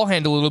 starting to ball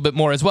handle a little bit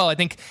more as well. I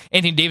think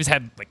Anthony Davis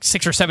had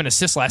 6 or 7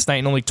 assists last night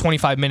in only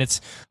 25 minutes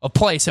of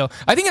play. So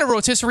I think in a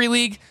rotisserie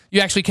league,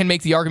 you actually can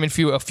make the argument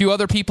for a few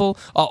other people.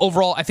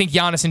 Overall, I think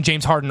Giannis and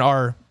James Harden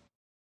are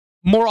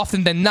more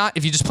often than not,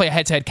 if you just play a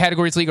head-to-head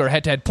categories league or a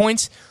head-to-head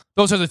points,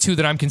 those are the two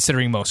that I'm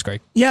considering most,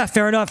 Greg. Yeah,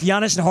 fair enough.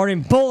 Giannis and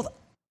Harden both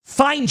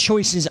fine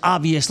choices,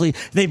 obviously.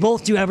 They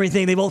both do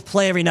everything. They both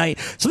play every night.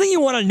 Something you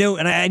want to note,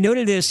 and I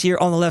noted this here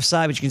on the left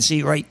side, which you can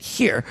see right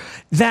here,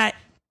 that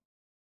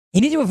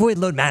you need to avoid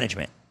load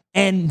management.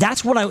 And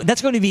that's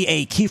going to be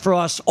a key for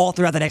us all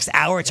throughout the next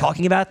hour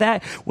talking about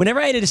that.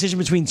 Whenever I had a decision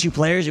between two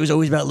players, it was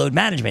always about load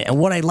management. And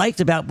what I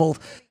liked about both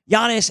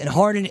Giannis and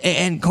Harden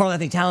and Karl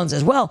Anthony Towns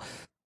as well,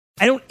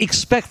 I don't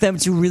expect them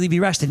to really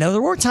be rested. Now,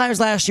 there were times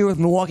last year with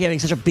Milwaukee having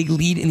such a big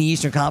lead in the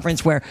Eastern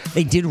Conference where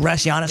they did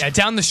rest Giannis. Yeah,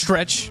 down the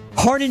stretch.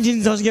 Harden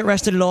doesn't get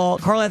rested at all.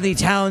 Karl Anthony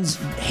Towns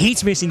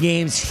hates missing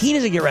games. He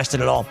doesn't get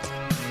rested at all.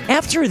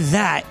 After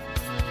that,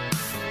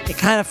 it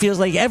kind of feels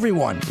like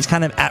everyone is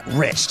kind of at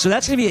risk. So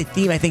that's going to be a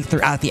theme, I think,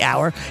 throughout the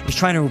hour, is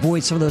trying to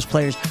avoid some of those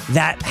players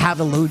that have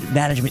the load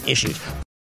management issues.